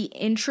week with the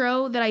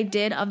intro that I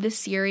did of this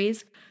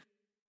series,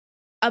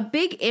 a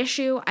big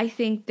issue I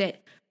think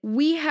that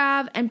we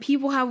have and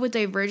people have with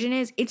Divergent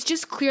is it's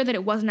just clear that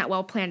it wasn't that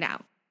well planned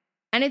out.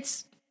 And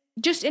it's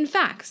just in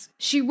facts.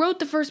 She wrote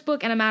the first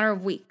book in a matter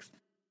of weeks.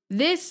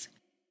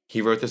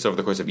 He wrote this over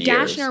the course of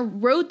years. Dashner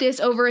wrote this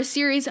over a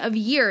series of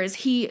years.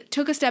 He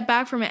took a step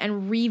back from it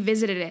and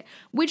revisited it,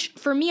 which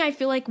for me, I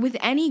feel like with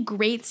any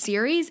great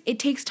series, it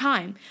takes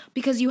time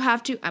because you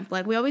have to,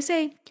 like we always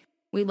say,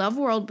 we love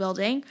world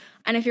building.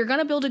 And if you're going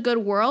to build a good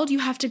world, you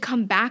have to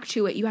come back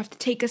to it. You have to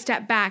take a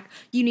step back.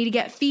 You need to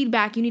get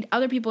feedback. You need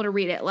other people to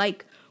read it.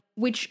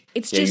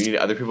 You need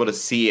other people to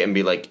see and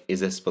be like,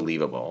 is this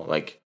believable?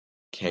 Like,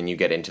 can you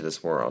get into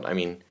this world? I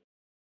mean,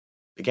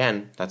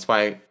 again, that's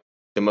why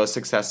the most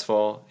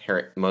successful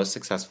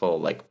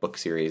like book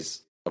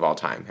series of all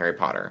time, Harry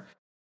Potter.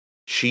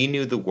 She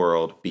knew the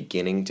world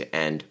beginning to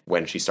end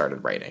when she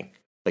started writing.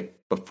 Like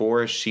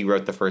before she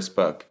wrote the first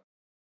book,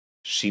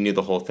 she knew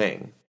the whole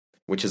thing,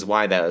 which is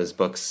why those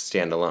books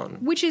stand alone.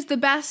 Which is the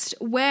best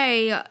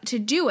way to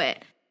do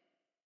it.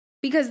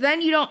 Because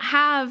then you don't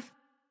have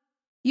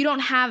you don't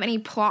have any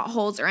plot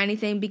holes or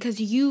anything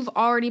because you've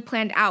already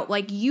planned out.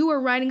 Like, you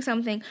are writing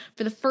something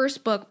for the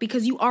first book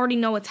because you already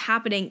know what's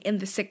happening in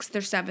the 6th or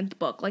 7th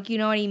book. Like, you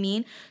know what I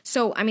mean?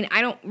 So, I mean,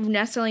 I don't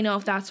necessarily know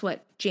if that's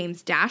what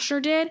James Dasher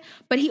did,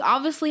 but he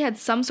obviously had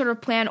some sort of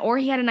plan, or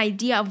he had an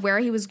idea of where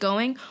he was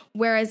going.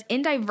 Whereas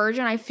in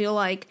Divergent, I feel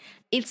like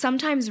it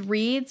sometimes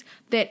reads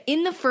that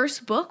in the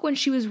first book, when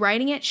she was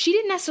writing it, she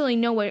didn't necessarily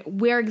know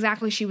where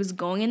exactly she was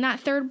going in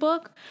that 3rd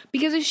book.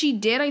 Because if she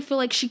did, I feel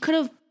like she could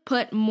have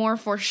put more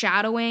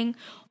foreshadowing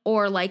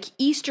or like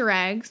Easter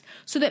eggs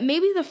so that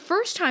maybe the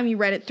first time you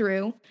read it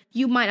through,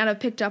 you might not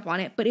have picked up on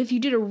it. But if you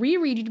did a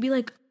reread, you'd be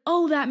like,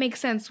 oh, that makes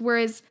sense.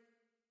 Whereas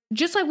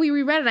just like we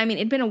reread it, I mean,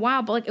 it'd been a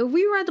while, but like if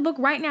we read the book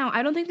right now,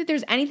 I don't think that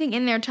there's anything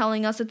in there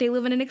telling us that they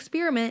live in an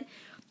experiment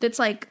that's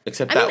like...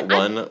 Except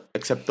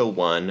the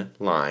one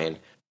line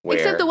where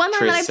except the one line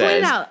Tris that I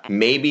pointed says out.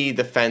 Maybe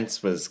the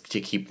fence was to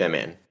keep them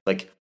in.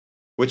 Like,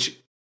 which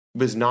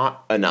was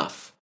not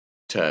enough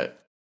to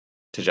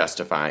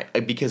justify,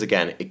 because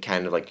again, it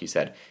kind of, like you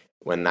said,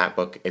 when that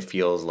book, it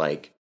feels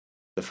like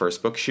the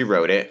first book she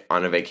wrote it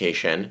on a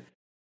vacation.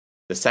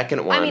 The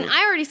second one, I mean,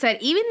 I already said,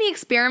 even the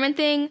experiment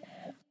thing,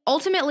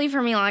 ultimately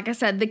for me, like I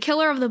said, the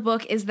killer of the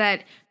book is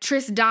that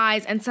Tris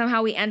dies and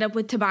somehow we end up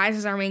with Tobias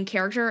as our main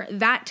character.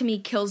 That to me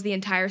kills the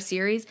entire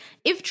series.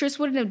 If Tris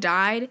wouldn't have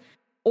died,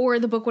 or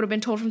the book would have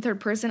been told from 3rd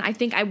person, I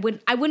think I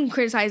wouldn't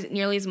criticize it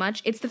nearly as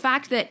much. It's the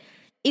fact that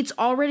it's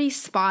already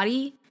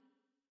spotty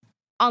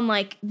on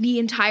like the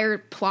entire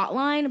plot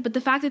line, but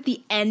the fact that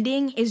the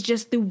ending is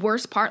just the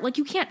worst part, like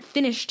you can't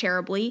finish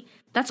terribly.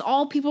 That's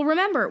all people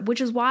remember, which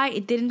is why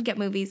it didn't get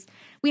movies.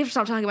 We have to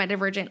stop talking about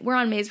Divergent. We're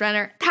on Maze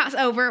Runner. That's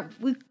over.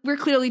 We're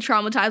clearly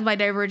traumatized by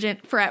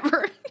Divergent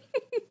forever.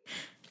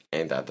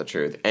 ain't that the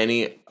truth?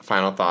 Any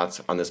final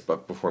thoughts on this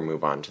book before we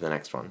move on to the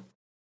next one?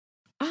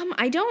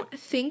 I don't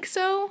think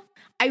so.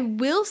 I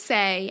will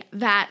say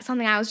that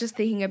something I was just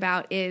thinking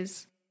about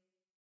is,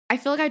 I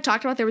feel like I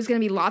talked about there was going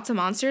to be lots of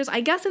monsters.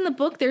 I guess in the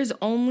book there's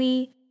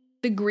only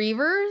the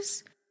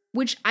Grievers,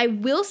 which I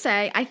will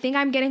say I think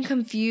I'm getting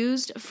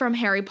confused from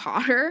Harry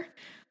Potter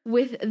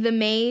with the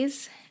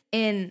maze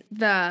in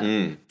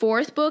the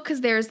 4th book,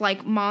 because there's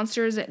like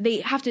monsters.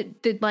 They have to,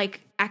 the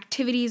like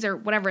activities or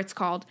whatever it's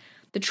called,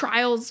 the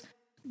trials,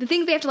 the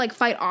things they have to like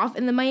fight off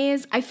in the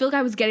maze. I feel like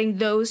I was getting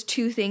those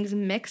two things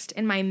mixed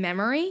in my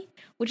memory,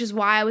 which is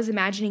why I was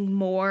imagining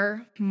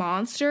more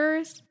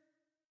monsters.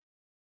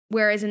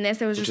 Whereas in this,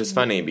 there was which just... is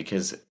funny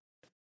because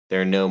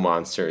there are no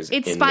monsters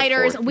it's in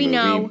spiders. the 4th We movie.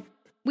 know.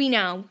 We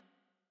know.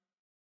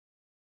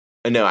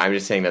 No, I'm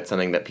just saying that's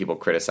something that people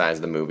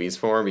criticize the movies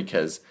for,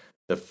 because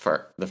the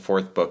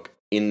 4th book,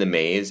 in the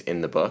maze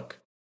in the book,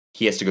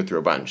 he has to go through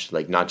a bunch,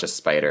 like not just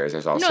spiders.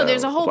 There's also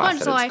there's a whole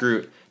bunch. So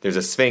Groot. There's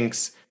a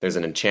Sphinx. There's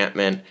an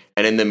enchantment,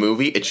 and in the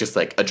movie, it's just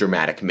like a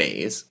dramatic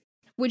maze.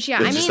 Which, yeah,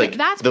 It's I mean, just like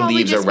that's the probably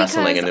leaves are just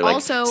rustling because and they're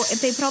also, like,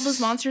 if they put all those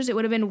monsters, it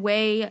would have been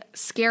way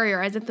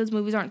scarier, as if those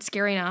movies aren't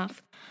scary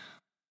enough.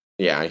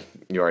 Yeah,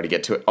 you already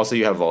get to it. Also,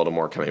 you have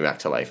Voldemort coming back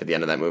to life at the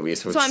end of that movie.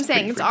 So I'm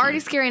saying, it's freaky. already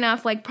scary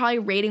enough, like, probably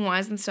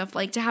rating-wise and stuff,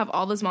 like, to have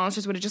all those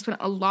monsters would have just been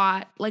a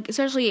lot. Like,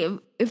 especially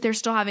if they're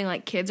still having,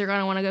 like, kids are going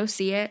to want to go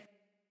see it.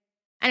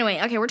 Anyway,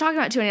 okay, we're talking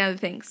about too many other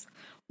things.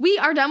 We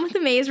are done with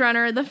The Maze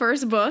Runner, the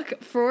first book,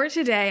 for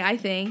today, I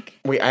think.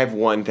 Wait, I have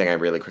one thing I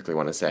really quickly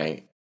want to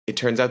say. It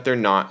turns out they're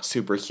not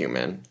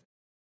superhuman,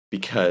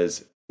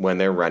 because when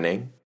they're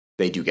running,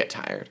 they do get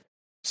tired.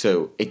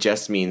 So it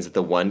just means that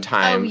the one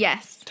time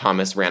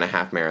Thomas ran a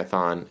half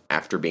marathon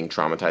after being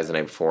traumatized the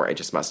night before, it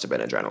just must have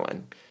been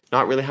adrenaline.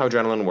 Not really how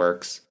adrenaline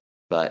works,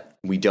 but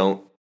we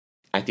don't,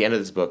 at the end of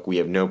this book, we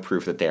have no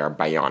proof that they are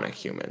bionic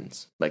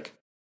humans. Like,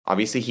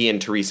 obviously he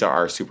and Teresa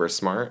are super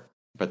smart,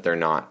 but they're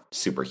not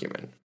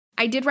superhuman.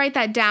 I did write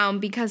that down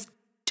because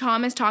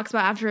Thomas talks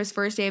about after his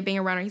first day of being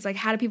a runner, he's like,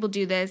 how do people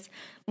do this?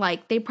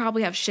 Like, they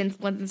probably have shin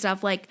splints and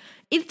stuff. Like,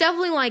 it's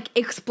definitely, like,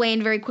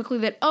 explained very quickly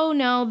that, oh,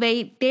 no,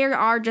 they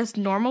are just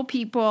normal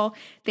people.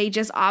 They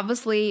just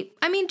obviously,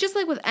 I mean, just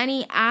like with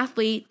any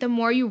athlete, the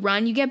more you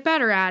run, you get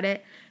better at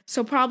it.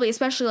 So probably,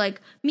 especially, like,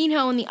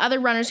 Minho and the other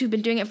runners who've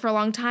been doing it for a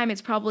long time,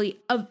 it's probably,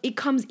 it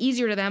comes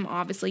easier to them,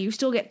 obviously. You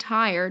still get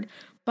tired,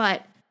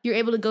 but you're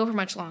able to go for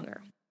much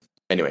longer.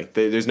 Anyway,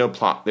 there's no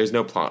plot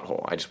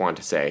hole. I just wanted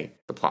to say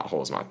the plot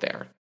hole is not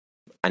there.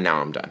 And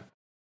now I'm done.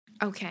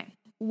 Okay.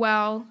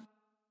 Well,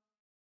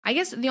 I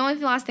guess the only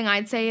last thing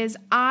I'd say is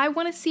I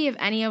want to see if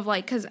any of,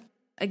 like, because,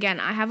 again,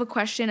 I have a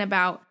question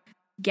about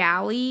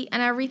Gally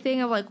and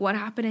everything, of, like, what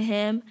happened to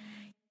him.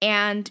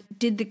 And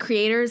did the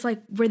creators,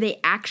 like, were they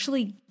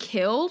actually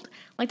killed?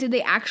 Like, did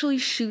they actually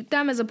shoot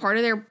them as a part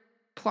of their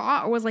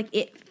plot? Or was, like,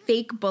 it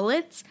fake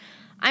bullets?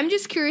 I'm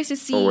just curious to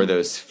see. Or were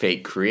those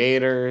fake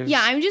creators?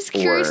 Yeah, I'm just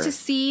curious to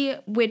see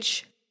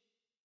which,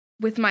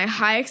 with my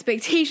high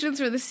expectations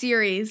for the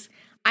series,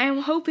 I am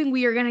hoping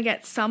we are going to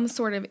get some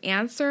sort of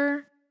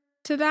answer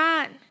to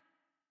that.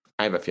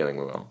 I have a feeling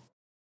we will.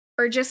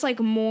 Or just like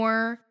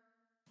more,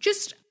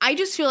 I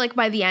just feel like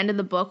by the end of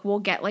the book, we'll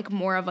get like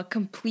more of a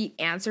complete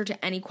answer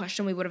to any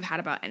question we would have had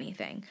about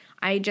anything.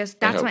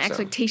 That's my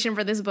expectation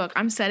for this book.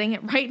 I'm setting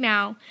it right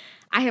now.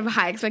 I have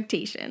high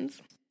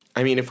expectations.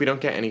 I mean, if we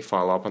don't get any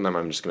follow-up on them,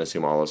 I'm just going to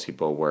assume all those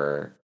people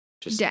were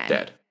just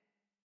dead.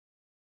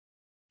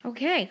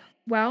 Okay,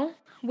 well,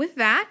 with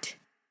that,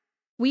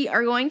 we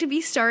are going to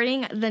be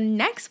starting the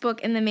next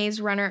book in the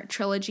Maze Runner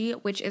trilogy,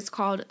 which is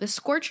called The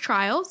Scorch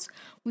Trials.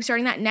 We're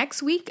starting that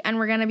next week, and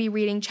we're going to be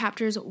reading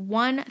chapters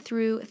 1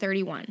 through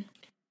 31.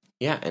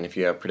 Yeah, and if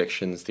you have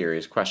predictions,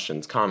 theories,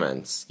 questions,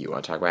 comments, you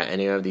want to talk about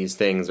any of these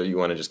things, or you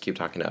want to just keep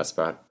talking to us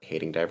about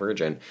hating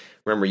Divergent,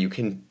 remember, you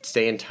can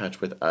stay in touch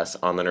with us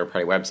on the Nerd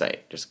Party website.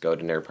 Just go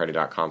to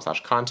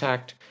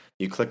nerdparty.com/contact.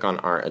 You click on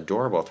our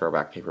adorable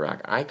throwback paperback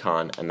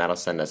icon, and that'll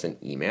send us an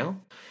email.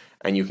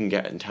 And you can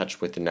get in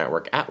touch with the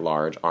network at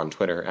large on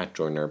Twitter at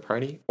Join Nerd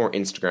Party, or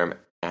Instagram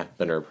at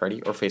The Nerd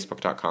Party, or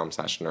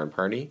Facebook.com/Nerd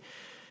Party.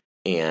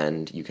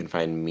 And you can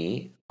find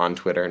me on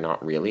Twitter,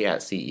 not really,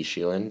 at C.E.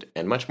 Sheeland,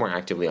 and much more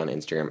actively on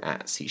Instagram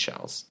at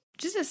Seashells.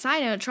 Just a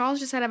side note, Charles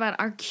just said about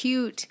our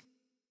cute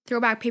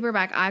throwback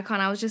paperback icon.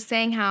 I was just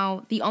saying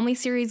how the only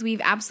series we've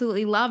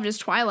absolutely loved is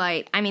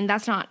Twilight. I mean,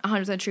 that's not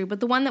 100% true,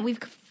 but the one that we've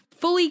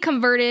fully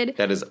converted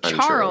that is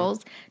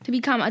Charles to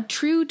become a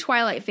true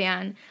Twilight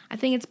fan. I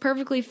think it's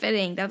perfectly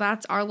fitting that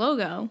that's our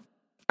logo.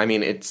 I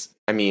mean,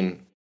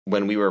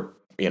 when we were,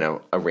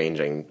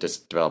 arranging,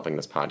 just developing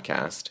this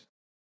podcast,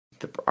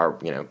 our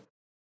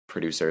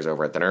producers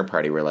over at the Nerd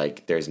Party were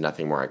like, there's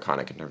nothing more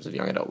iconic in terms of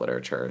young adult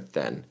literature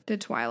than the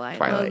Twilight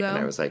logo. And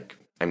I was like,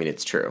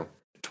 it's true.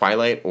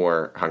 Twilight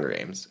or Hunger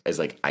Games is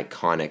like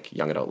iconic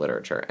young adult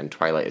literature, and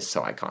Twilight is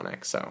so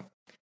iconic. So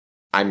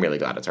I'm really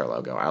glad it's our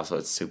logo. Also,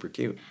 it's super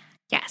cute.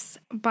 Yes,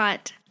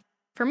 but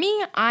for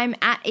me, I'm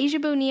at Asia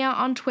Bonilla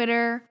on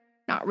Twitter.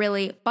 Not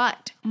really,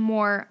 but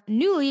more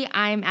newly,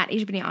 I'm at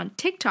Asia Bonilla on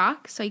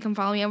TikTok, so you can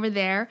follow me over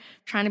there,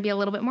 trying to be a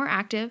little bit more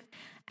active.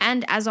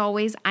 And as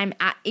always, I'm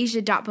at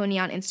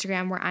asia.bonilla on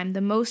Instagram, where I'm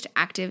the most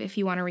active if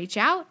you want to reach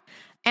out.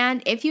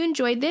 And if you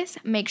enjoyed this,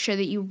 make sure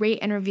that you rate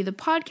and review the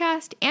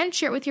podcast and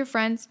share it with your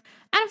friends.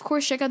 And of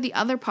course, check out the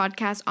other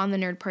podcasts on the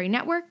Nerd Party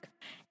Network.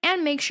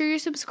 And make sure you're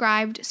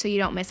subscribed so you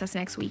don't miss us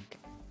next week.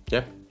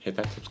 Yep. Hit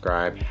that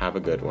subscribe. Have a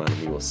good one.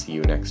 We will see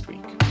you next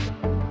week.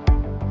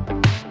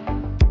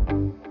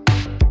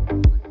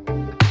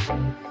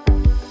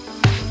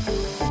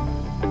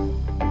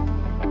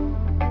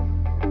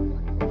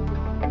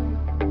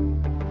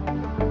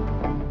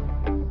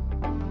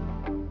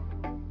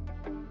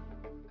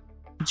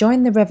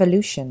 Join the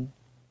revolution.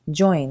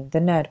 Join the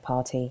Nerd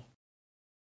Party.